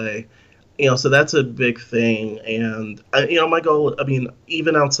much away, so that's a big thing. And my goal, I mean,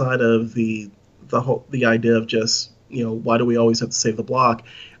 even outside of the idea of just why do we always have to save the block,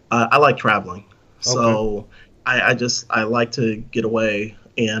 I like traveling. So I like to get away,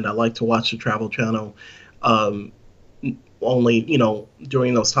 and I like to watch the Travel Channel. Only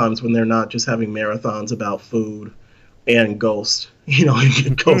during those times when they're not just having marathons about food and ghost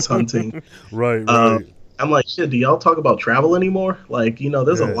ghost hunting. Right. I'm like, shit, do y'all talk about travel anymore? Like,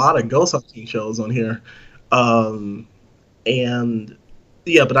 there's a lot of ghost hunting shows on here. And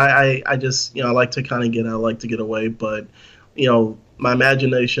yeah, but I just, I like to kind of I like to get away, but, my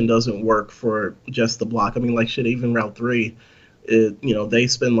imagination doesn't work for just the block. I mean, like shit, even Route 3, they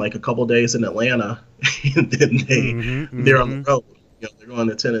spend like a couple days in Atlanta and then they're on the road. They're going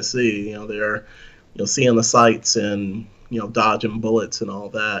to Tennessee, they're, seeing the sights and, dodging bullets and all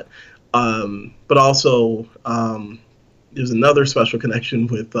that. But also, there's another special connection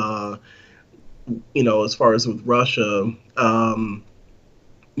with, as far as with Russia.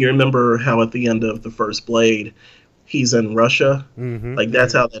 You remember how at the end of the first Blade, he's in Russia? Like,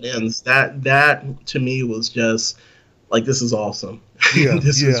 that's how that ends. That to me was just like, this is awesome.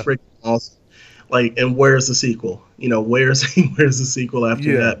 This is freaking awesome. Like, and where's the sequel? Where's the sequel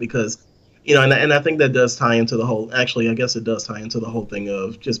after that? Because and I think that does tie into the whole. Actually, I guess it does tie into the whole thing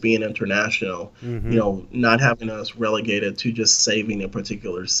of just being international. Not having us relegated to just saving a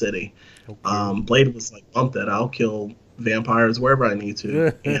particular city. Blade was like, bump that. I'll kill vampires wherever I need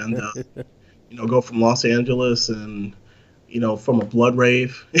to, and go from Los Angeles and from a blood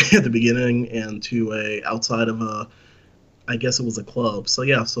rave at the beginning and to outside of I guess it was a club. So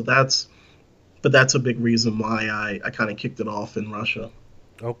yeah, that's a big reason why I kind of kicked it off in Russia.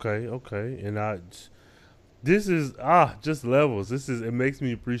 Okay, and This is just levels. It makes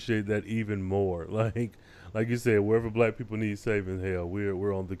me appreciate that even more. Like you said, wherever black people need saving, hell,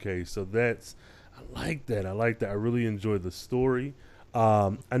 we're on the case. So I like that. I like that. I really enjoy the story.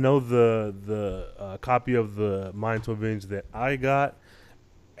 I know the copy of the Mind to Avenge that I got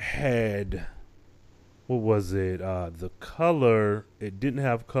had, what was it? The color. It didn't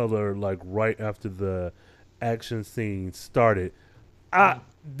have color like right after the action scene started.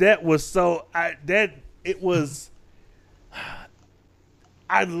 That was so that it was.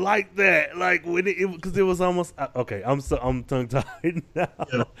 I like that, like when it because it was almost okay. I'm tongue tied now.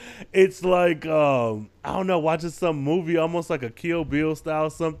 Yeah. It's like I don't know, watching some movie almost like a Kill Bill style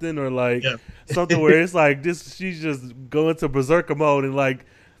something, or like Yeah. something where it's like this. She's just going to berserker mode and like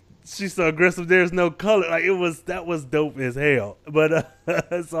she's so aggressive. There's no color. Like that was dope as hell. But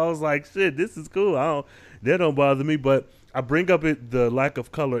so I was like, shit, this is cool. That don't bother me. But I bring up the lack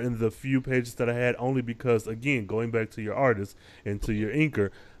of color in the few pages that I had only because, again, going back to your artist and to your inker,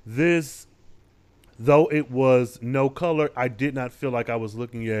 this, though it was no color, I did not feel like I was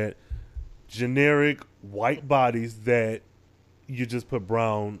looking at generic white bodies that you just put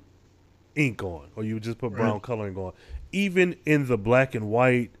brown ink on, or you just put brown coloring on. Even in the black and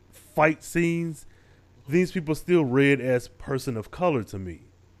white fight scenes, these people still read as person of color to me.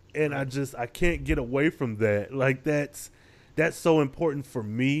 And I can't get away from that. Like that's so important for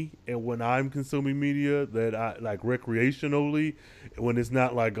me, and when I'm consuming media that I like recreationally, when it's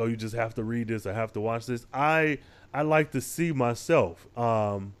not like, oh, you just have to read this, I have to watch this. I like to see myself.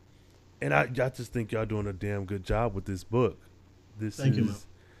 And I just think y'all doing a damn good job with this book. Thank you, man.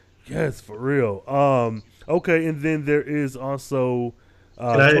 Yes, for real. Okay, and then there is also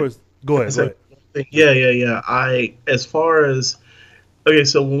Can go ahead. Yeah. As far as okay,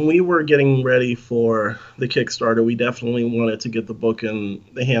 so when we were getting ready for the Kickstarter, we definitely wanted to get the book in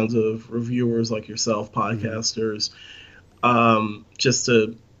the hands of reviewers like yourself, podcasters, just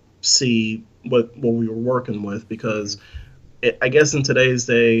to see what we were working with, because I guess in today's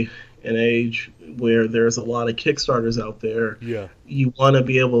day and age where there's a lot of Kickstarters out there, you want to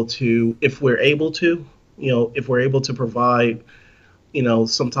be able to, if we're able to provide,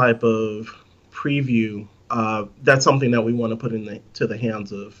 some type of preview, that's something that we want to put to the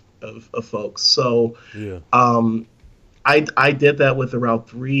hands of folks. So I did that with the Route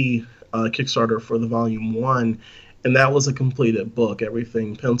 3 Kickstarter for the Volume 1, and that was a completed book.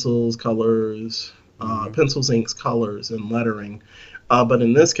 Everything, pencils, colors, pencils, inks, colors, and lettering. But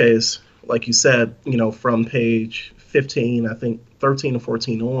in this case, like you said, from page 15, I think 13 or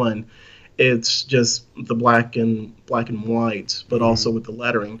 14 on, it's just the black and white, but also with the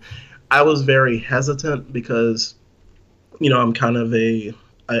lettering. I was very hesitant because, I'm kind of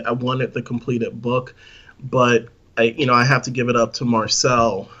I wanted the completed book, but I have to give it up to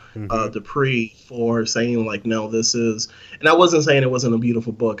Marcel Dupree for saying like, no, this is, and I wasn't saying it wasn't a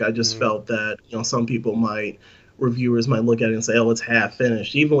beautiful book. I just felt that, some reviewers might look at it and say, oh, it's half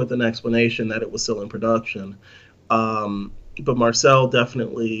finished, even with an explanation that it was still in production. But Marcel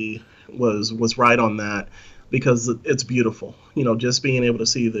definitely was right on that, because it's beautiful. Just being able to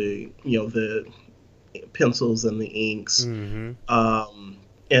see the pencils and the inks, and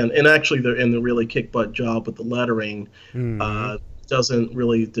actually they're in the really kick butt job with the lettering. Doesn't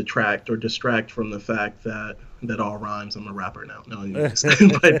really detract or distract from the fact that all rhymes. I'm a rapper now. No, anyways.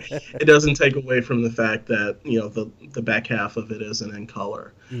 But it doesn't take away from the fact that the back half of it isn't in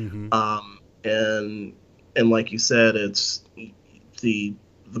color. And like you said, it's the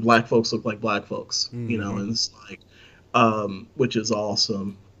black folks look like black folks, and it's like, which is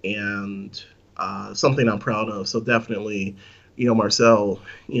awesome, and something I'm proud of. So definitely, Marcel,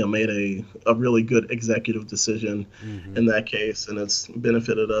 made a really good executive decision in that case, and it's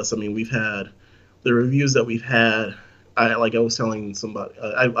benefited us. I mean, we've had the reviews that we've had. I was telling somebody,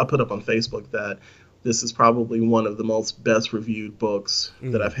 I put up on Facebook that this is probably one of the most best reviewed books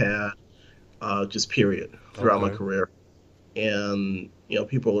that I've had, just period, throughout my career. And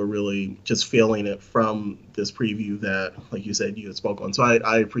people are really just feeling it from this preview that, like you said, you had spoke on. So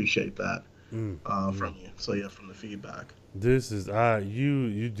I appreciate that from you. So yeah, from the feedback. This is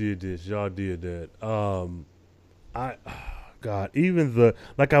you did this. Y'all did that. God, even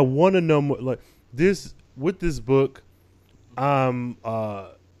I want to know more. Like this with this book, I'm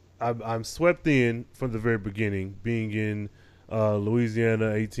swept in from the very beginning, being in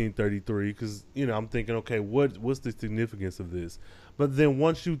Louisiana, 1833, because I'm thinking, okay, what's the significance of this? But then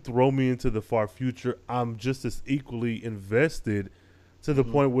once you throw me into the far future, I'm just as equally invested, to the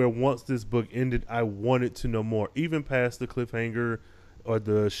point where once this book ended, I wanted to know more, even past the cliffhanger or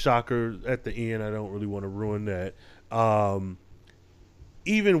the shocker at the end. I don't really want to ruin that.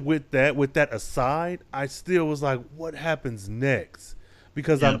 even with that aside, I still was like, what happens next?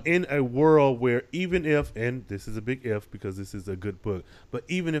 Because I'm in a world where even if, and this is a big if because this is a good book, but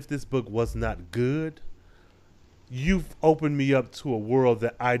even if this book was not good, you've opened me up to a world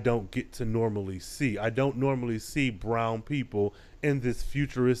that I don't get to normally see. I don't normally see brown people in this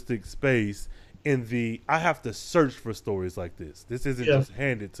futuristic space. I have to search for stories like this. This isn't just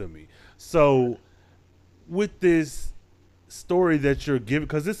handed to me. So with this story that you're giving,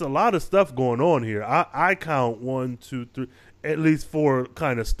 because there's a lot of stuff going on here. I count 1, 2, 3, at least 4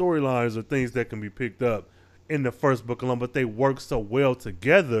 kind of storylines or things that can be picked up in the first book alone, but they work so well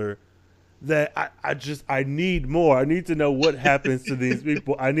together that I need more. I need to know what happens to these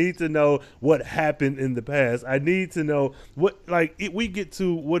people. I need to know what happened in the past. I need to know we get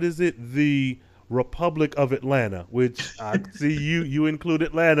to, what is it? The Republic of Atlanta, which I see you include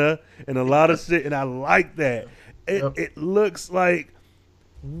Atlanta in a lot of shit, and I like that. It looks like,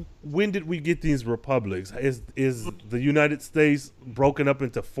 when did we get these republics? Is the United States broken up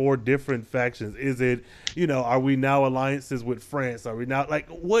into 4 different factions? Is it, are we now alliances with France? Are we now,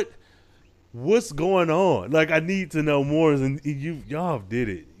 what's going on? Like, I need to know more. And y'all did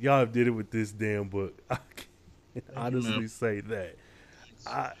it. Y'all did it with this damn book. I can honestly say that.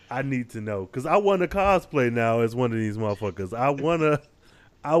 I need to know, because I want to cosplay now as one of these motherfuckers.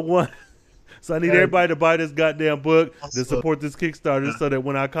 So I need everybody to buy this goddamn book to support this Kickstarter, so that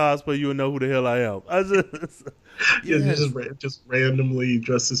when I cosplay, you'll know who the hell I am. You just randomly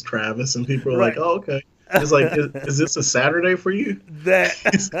dress as Travis, and people are like, "Oh, okay." It's like, is this a Saturday for you?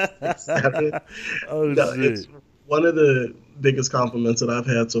 Saturday. Oh, no, shit. It's one of the biggest compliments that I've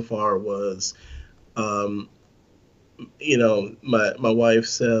had so far was, my wife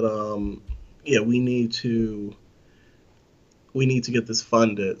said, we need to get this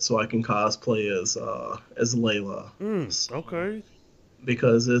funded so I can cosplay as Layla. Okay.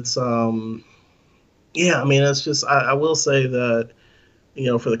 Because it's it's just, I will say that,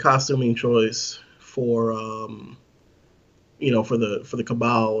 for the costuming choice for for the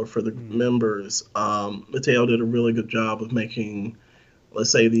Cabal or for the members, Mateo did a really good job of making, let's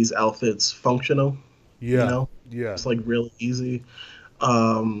say, these outfits functional. Yeah. It's like really easy.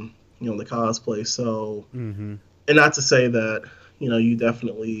 The cosplay. So, and not to say that, you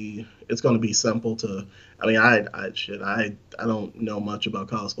definitely, it's going to be simple to, I don't know much about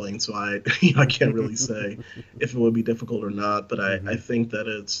cosplaying, so I can't really say if it would be difficult or not, but I think that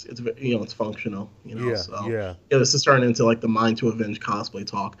it's functional, so this is turning into like the Mind to Avenge cosplay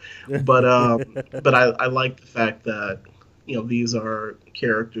talk, but but I like the fact that, these are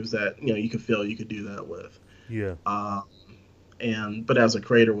characters that, you could feel you could do that with. Yeah. But as a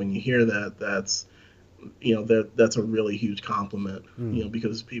creator, when you hear that, that's a really huge compliment,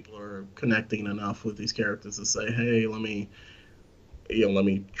 because people are connecting enough with these characters to say, hey, let me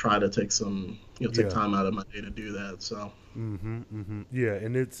try to take some, take time out of my day to do that. So. Yeah,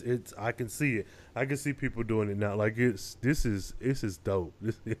 and it's I can see it. I can see people doing it now. Like, this is dope.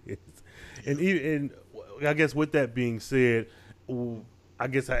 And I guess with that being said, I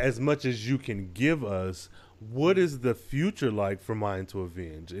guess as much as you can give us, what is the future like for Mind to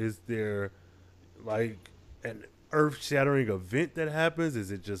Avenge? Is there like an earth-shattering event that happens?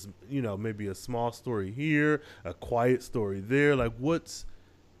 Is it just, maybe a small story here, a quiet story there? Like, what's,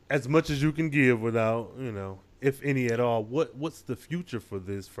 as much as you can give without, if any at all, what's the future for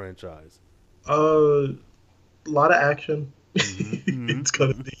this franchise? A lot of action. It's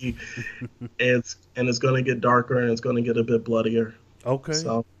gonna be, it's gonna get darker, and it's gonna get a bit bloodier. Okay.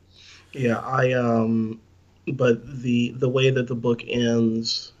 So, yeah, but the way that the book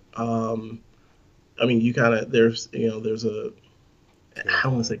ends, you kind of, there's a, I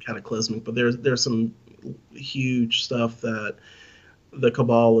don't want to say cataclysmic, but there's some huge stuff that the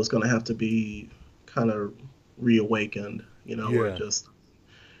Cabal is going to have to be kind of reawakened, or just,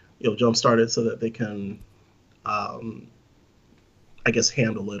 jump started so that they can, I guess,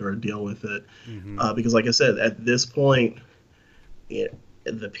 handle it or deal with it. Because like I said, at this point,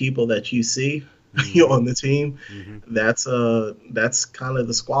 the people that you see on the team, that's kind of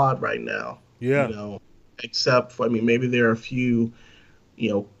the squad right now. Yeah. Except for, maybe there are a few,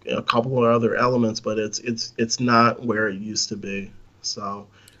 a couple of other elements, but it's not where it used to be. So,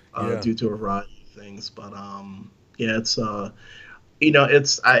 due to a variety of things, but it's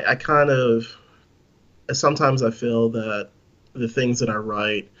I kind of, sometimes I feel that the things that I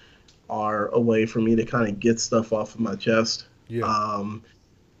write are a way for me to kind of get stuff off of my chest. Yeah.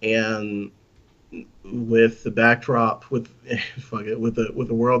 And with the backdrop, with the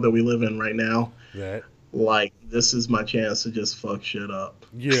world that we live in right now, like, this is my chance to just fuck shit up.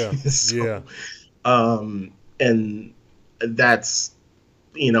 Yeah. So, and that's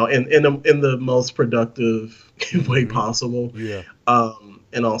in the most productive way Mm-hmm. possible, Yeah.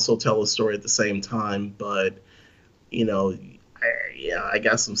 and also tell a story at the same time. But yeah, I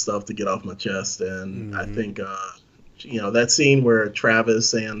got some stuff to get off my chest, and I Mm-hmm. think that scene where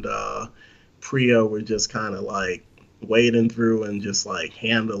Travis and Priya were just kind of like wading through and just like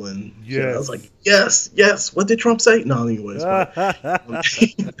handling shit. I was like, Yes. yes, yes. What did Trump say? No, anyways, but that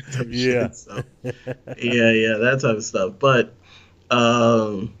type of Yeah. shit. So yeah, that type of stuff. But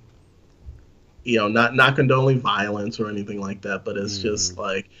um, not condoning violence or anything like that. But it's Mm-hmm. just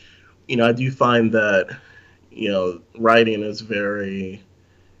like I do find that writing is very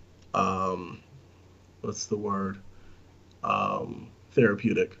um, what's the word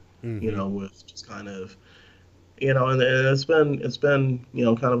therapeutic. Mm-hmm. With just kind of and it's been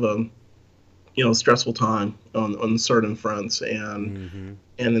kind of a stressful time on certain fronts, Mm-hmm.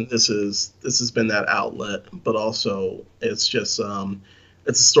 and this has been that outlet, but also it's just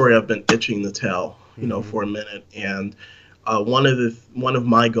it's a story I've been itching to tell Mm-hmm. for a minute, and one of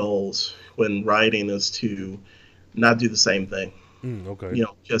my goals when writing is to not do the same thing. Okay.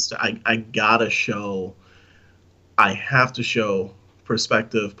 Just I gotta show, I have to show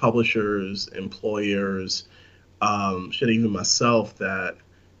prospective publishers, employers, shit, even myself, that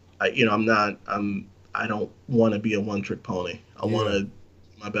I don't want to be a one trick pony. I want Yeah. to do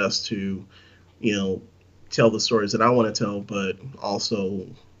my best to you know tell the stories that I want to tell, but also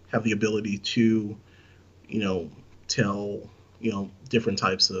have the ability to you know tell different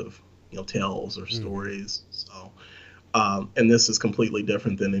types of tales or Mm-hmm. stories. So and this is completely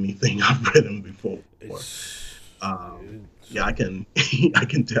different than anything I've written before. It's Yeah, I can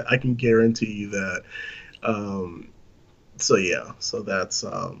I can guarantee you that. Um, so yeah, so that's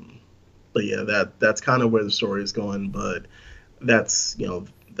but yeah, that's kind of where the story is going. But that's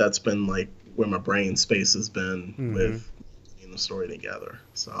been like where my brain space has been mm-hmm. with putting the story together.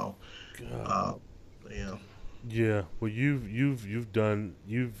 So God. uh, yeah, Yeah. Well,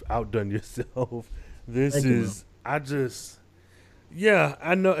 you've outdone yourself. This thank you, man. is I just yeah.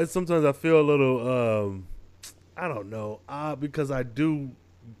 I know. And sometimes I feel a little I don't know because I do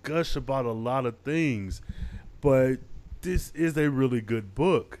gush about a lot of things, but this is a really good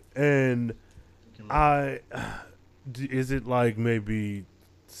book, and Thank you, man. I is it like maybe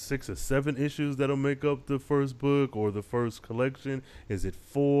 6 or 7 issues that'll make up the first book or the first collection? Is it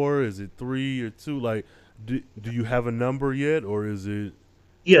four? Is it three or two? Like, do you have a number yet, or is it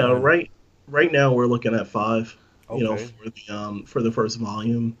Yeah, kind of right now we're looking at five. okay? For the first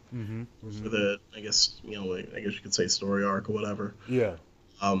volume, Mm-hmm. or for Mm-hmm. the I guess you could say story arc or whatever. Yeah.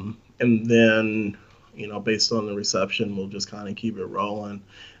 And then based on the reception, we'll just kind of keep it rolling.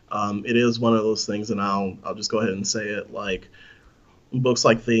 It is one of those things, and I'll just go ahead and say it. Like books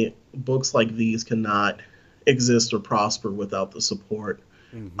like these cannot exist or prosper without the support,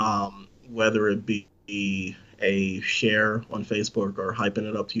 Mm-hmm. whether it be a share on Facebook or hyping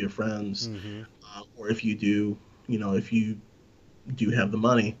it up to your friends, Mm-hmm. or if you do have the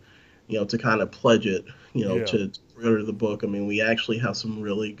money, to kind of pledge it, Yeah. to order the book. I mean, we actually have some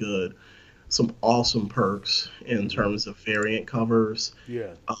awesome perks in Mm-hmm. terms of variant covers,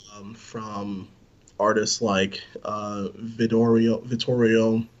 Yeah. from artists like Vittorio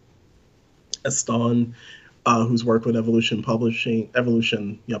Eston, who's worked with Evolution,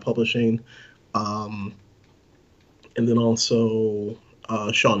 yeah, Publishing, um, and then also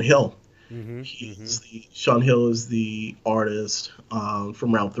Sean Hill. Mm-hmm. Mm-hmm. Sean Hill is the artist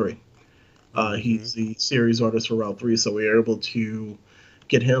from Route Three. Mm-hmm. He's the series artist for Route Three, so we were able to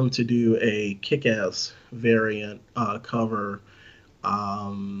get him to do a kick-ass variant cover,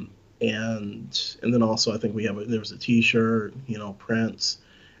 um, and then also I think there was a T-shirt, prints,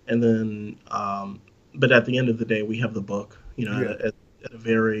 and then but at the end of the day we have the book, Yeah. at a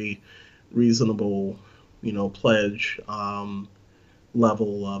very reasonable, pledge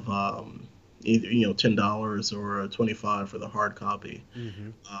level of either $10 or 25 for the hard copy,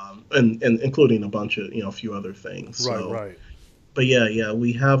 Mm-hmm. and including a bunch of a few other things. Right. So, Right. but yeah,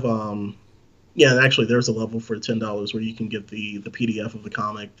 we have yeah, and actually there's a level for $10 where you can get the PDF of the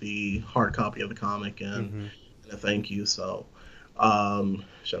comic, the hard copy of the comic, Mm-hmm. and a thank you. So, I mean,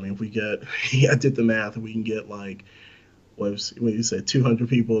 if we get, yeah, I did the math, we can get like what you say, 200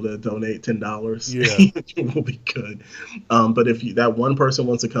 people to donate $10, Yeah. it will be good. But if that one person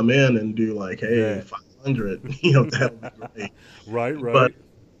wants to come in and do like, hey, That. 500, that'll be great. Right. But Right.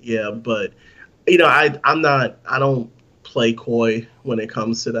 yeah, but I don't play coy when it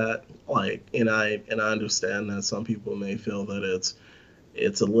comes to that. Like, and I understand that some people may feel that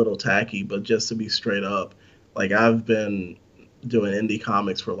it's a little tacky, but just to be straight up, like I've been doing indie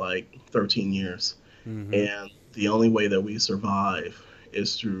comics for like 13 years, Mm-hmm. and the only way that we survive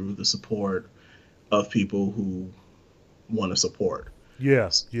is through the support of people who want to support. Yeah,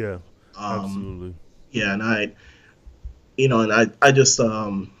 yeah, Um, absolutely. yeah, and I just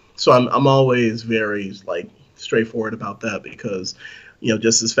so I'm always very like straightforward about that because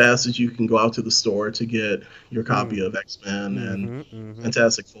just as fast as you can go out to the store to get your copy Mm. of X-Men and Mm-hmm. Mm-hmm.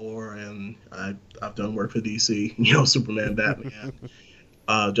 Fantastic Four, and I've done work for DC, Superman, Batman,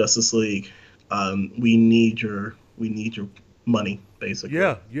 Justice League. We need your money basically,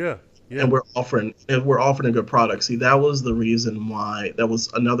 Yeah, yeah, yeah. and we're offering a good product. See, that was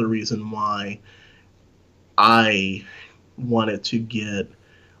another reason why I wanted to get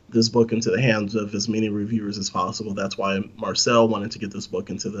this book into the hands of as many reviewers as possible. That's why Marcel wanted to get this book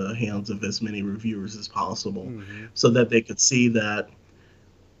into the hands of as many reviewers as possible, Mm-hmm. so that they could see that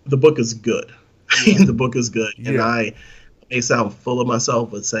the book is good. Yeah, The book is good, and yeah. I may sound full of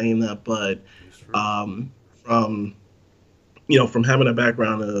myself with saying that, but It's true. um, from from having a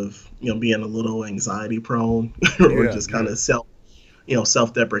background of being a little anxiety prone or Yeah, just kind yeah. of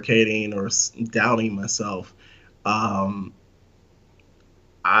self-deprecating or doubting myself, um,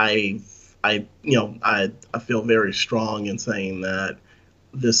 I I feel very strong in saying that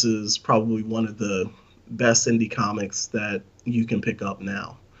this is probably one of the best indie comics that you can pick up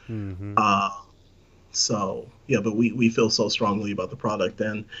now. Mm-hmm. Uh, so yeah, but we feel so strongly about the product,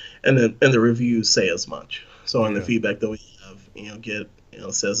 and the reviews say as much. So and the Yeah. feedback that we have, get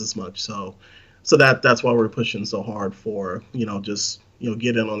says as much. So that's why we're pushing so hard for just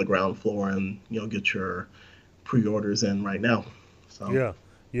get in on the ground floor and get your pre-orders in right now. So Yeah,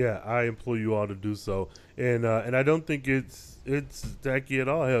 yeah. I implore you all to do so, and I don't think it's tacky at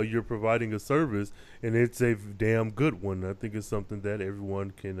all. Hell, you're providing a service, and it's a damn good one. I think it's something that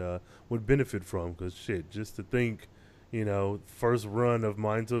everyone can would benefit from. Because shit, just to think, first run of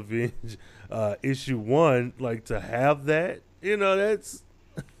Mind to Avenge, issue one, like to have that,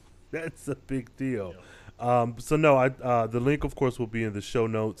 that's a big deal. So no, the link of course will be in the show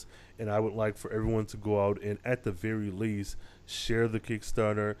notes, and I would like for everyone to go out and at the very least share the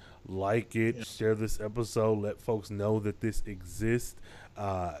Kickstarter, like it, yeah, share this episode, let folks know that this exists.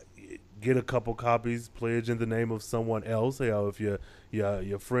 Uh, get a couple copies, pledge in the name of someone else. If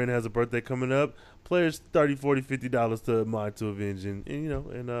your friend has a birthday coming up, pledge 30, 40, $50 to Mind to Avenge,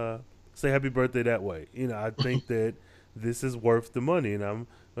 and say happy birthday that way. I think that this is worth the money, and I'm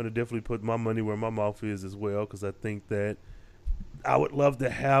going to definitely put my money where my mouth is as well, because I think that I would love to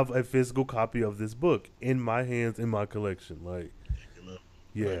have a physical copy of this book in my hands in my collection. Like,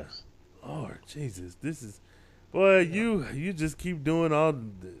 yeah. thanks. Lord Jesus, this is boy. Yeah. You just keep doing all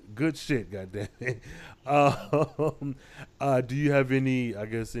the good shit. Goddamn it. Do you have any? I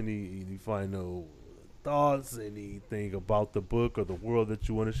guess any final thoughts? Anything about the book or the world that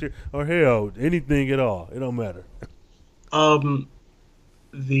you want to share? Or hell, anything at all? It don't matter. Um,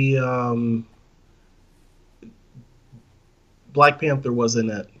 the Black Panther was in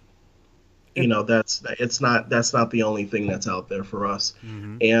it. That's not the only thing that's out there for us,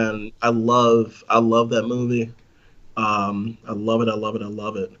 Mm-hmm. and I love that movie. I love it. I love it. I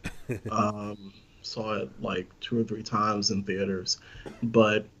love it. Saw it like two or three times in theaters,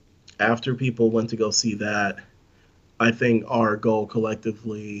 but after people went to go see that, I think our goal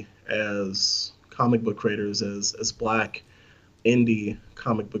collectively as comic book creators, as Black indie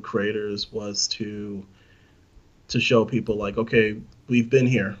comic book creators, was to show people like, okay, we've been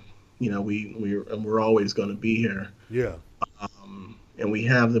here, we're always going to be here, Yeah. and we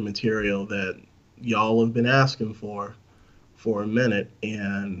have the material that y'all have been asking for a minute,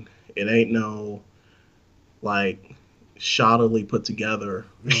 and it ain't no like shoddily put together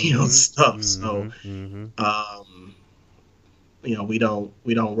Mm-hmm. stuff. So Mm-hmm. Mm-hmm. um, we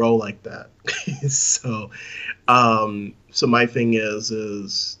don't roll like that. So my thing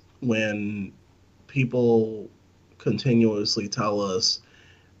is when people continuously tell us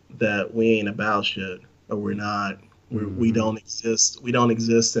that we ain't about shit, or we're not, we Mm-hmm. don't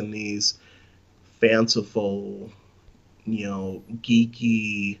exist in these fanciful,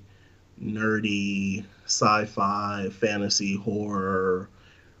 geeky, nerdy, sci-fi, fantasy, horror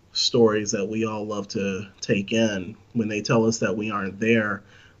stories that we all love to take in. When they tell us that we aren't there,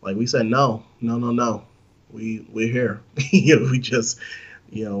 like we said, no, no, no, no, we're here. We just,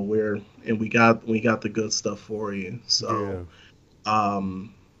 we got the good stuff for you. Yeah.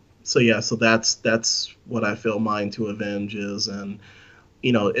 Um, so yeah, so that's what I feel Mind to Avenge is, and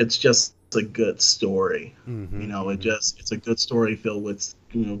it's just a good story. Mm-hmm. Mm-hmm. It's a good story filled with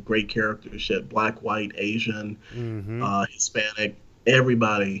great characters, shit, black, white, Asian, Mm-hmm. Hispanic.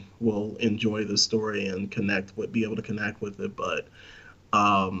 Everybody will enjoy the story and be able to connect with it. But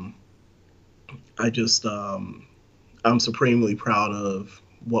um, I just I'm supremely proud of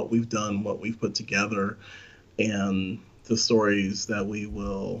what we've done, what we've put together, and the stories that we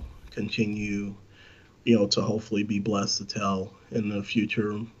will continue, to hopefully be blessed to tell in the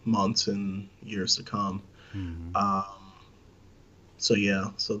future months and years to come. Mm-hmm. Um, so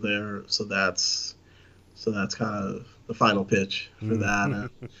yeah, so that's kind of the final pitch for that,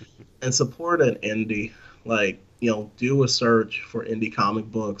 and support an indie, like do a search for indie comic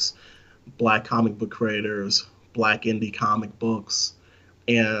books, black comic book creators, black indie comic books,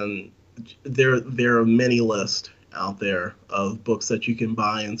 and there are many lists out there of books that you can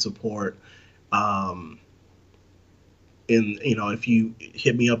buy and support. Um, and if you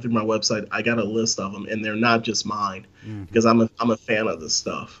hit me up through my website, I got a list of them, and they're not just mine, because I'm a fan of this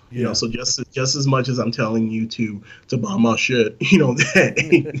stuff. Yeah. So just as much as I'm telling you to buy my shit,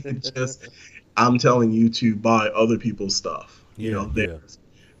 that just I'm telling you to buy other people's stuff.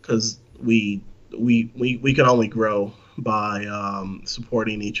 Because we can only grow by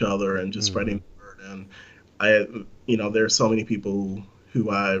supporting each other and just spreading the word. And there's so many people who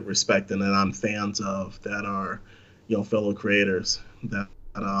I respect and that I'm fans of that are fellow creators that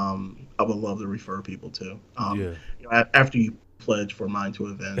I would love to refer people to. After you pledge for Mind to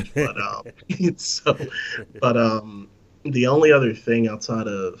Avenge, but the only other thing outside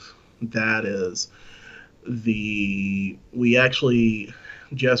of that is we actually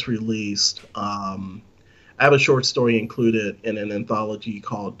just released. I have a short story included in an anthology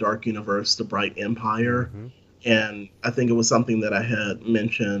called Dark Universe: The Bright Empire. And I think it was something that I had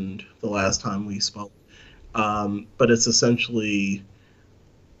mentioned the last time we spoke. But it's essentially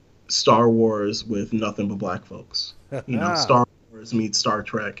Star Wars with nothing but black folks. Star Wars meets Star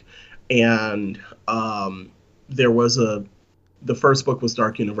Trek. And the first book was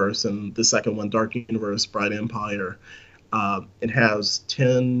Dark Universe, and the second one, Dark Universe, Bright Empire. It has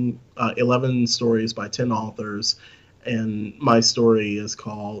 11 stories by 10 authors, and my story is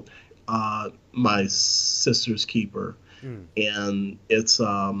called My Sister's Keeper. And it's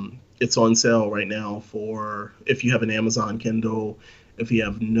on sale right now for, if you have an Amazon Kindle, if you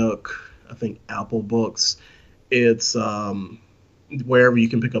have Nook, I think Apple Books. It's wherever you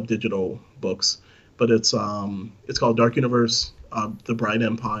can pick up digital books. But it's called Dark Universe, The Bright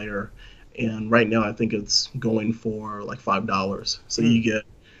Empire, and right now I think it's going for like $5. So you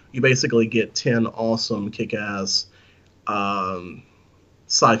basically get 10 awesome kick-ass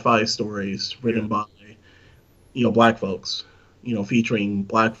sci-fi stories written by black folks, featuring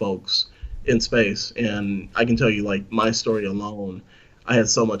black folks in space. And I can tell you, like, my story alone, I had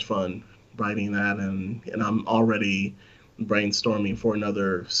so much fun writing that, and I'm already brainstorming for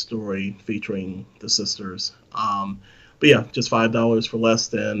another story featuring the sisters. But yeah, just $5 for less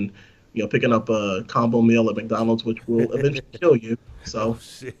than picking up a combo meal at McDonald's, which will eventually kill you. So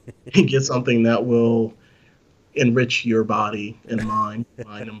get something that will enrich your body and mind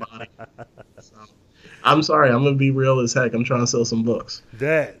and body. So, I'm sorry, I'm gonna be real as heck. I'm trying to sell some books.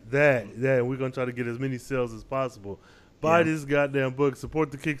 That we're gonna try to get as many sales as possible. Buy this goddamn book.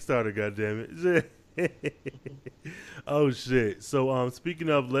 Support the Kickstarter, goddamn it. Oh shit. So speaking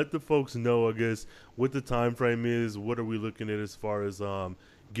of, let the folks know, I guess, what the time frame is. What are we looking at as far as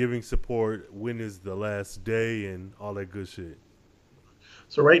giving support? When is the last day and all that good shit?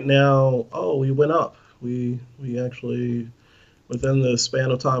 So right now, we went up. We actually, within the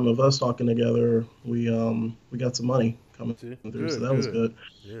span of time of us talking together, we got some money coming through. So that was good.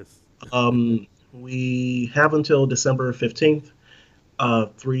 Yes. We have until December 15th,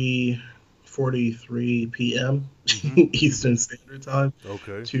 3:43 p.m. Eastern Standard Time,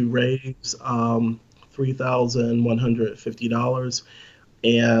 to raise $3,150,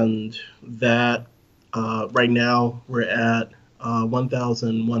 and that right now we're at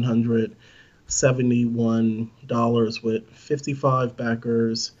 $1,171 with 55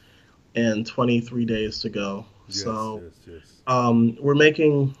 backers and 23 days to go. Yes, so yes.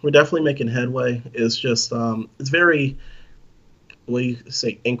 we're definitely making headway. It's just it's very, what do you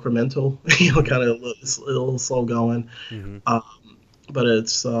say, incremental, kind of a little slow going. But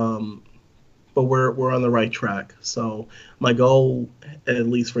it's but we're on the right track. So my goal, at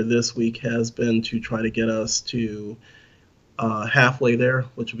least for this week, has been to try to get us to halfway there,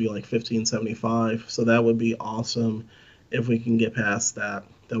 which would be like $1,575. So that would be awesome if we can get past that.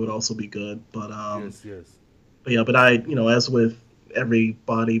 That would also be good. But yes. But yeah, but I, as with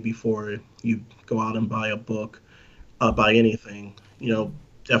everybody, before you go out and buy a book, buy anything,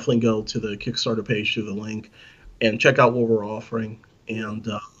 definitely go to the Kickstarter page through the link and check out what we're offering. And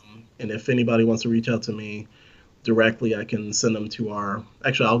if anybody wants to reach out to me directly, I can send them to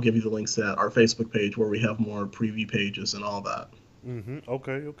I'll give you the links to our Facebook page, where we have more preview pages and all that.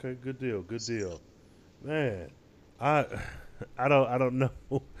 Okay. Good deal. Man, I don't know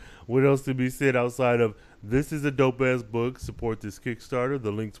what else to be said outside of this is a dope ass book. Support this Kickstarter.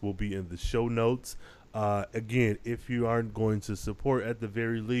 The links will be in the show notes. Again, if you aren't going to support at the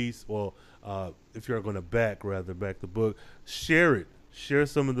very least, well, if you are going to back the book, share it. Share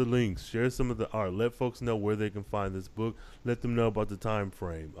some of the links. Share some of the art. Let folks know where they can find this book. Let them know about the time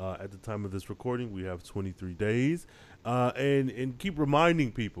frame. At the time of this recording, we have 23 days. And keep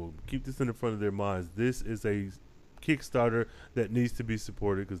reminding people. Keep this in the front of their minds. This is a Kickstarter that needs to be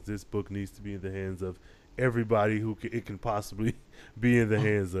supported because this book needs to be in the hands of everybody who it can possibly be in the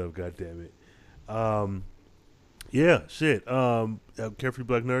hands of. God damn it. Yeah, shit. Carefree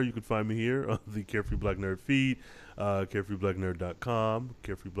Black Nerd, you can find me here on the Carefree Black Nerd feed, carefreeblacknerd.com,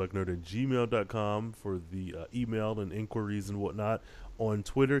 carefreeblacknerd@gmail.com for the email and inquiries and whatnot. On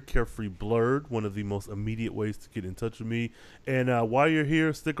Twitter, Carefree Blurred, one of the most immediate ways to get in touch with me. And while you're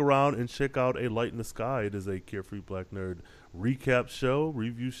here, stick around and check out A Light in the Sky. It is a Carefree Black Nerd recap show,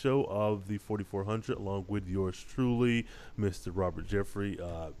 review show of the 4400, along with yours truly, Mr. Robert Jeffrey.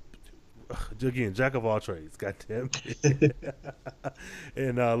 Again, jack of all trades, goddamn it.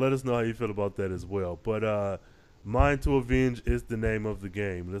 And let us know how you feel about that as well. But Mind to Avenge is the name of the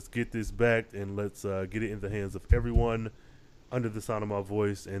game. Let's get this back and let's get it in the hands of everyone under the sound of my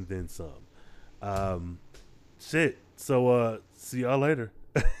voice and then some. Shit. So see y'all later.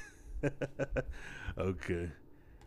 Okay.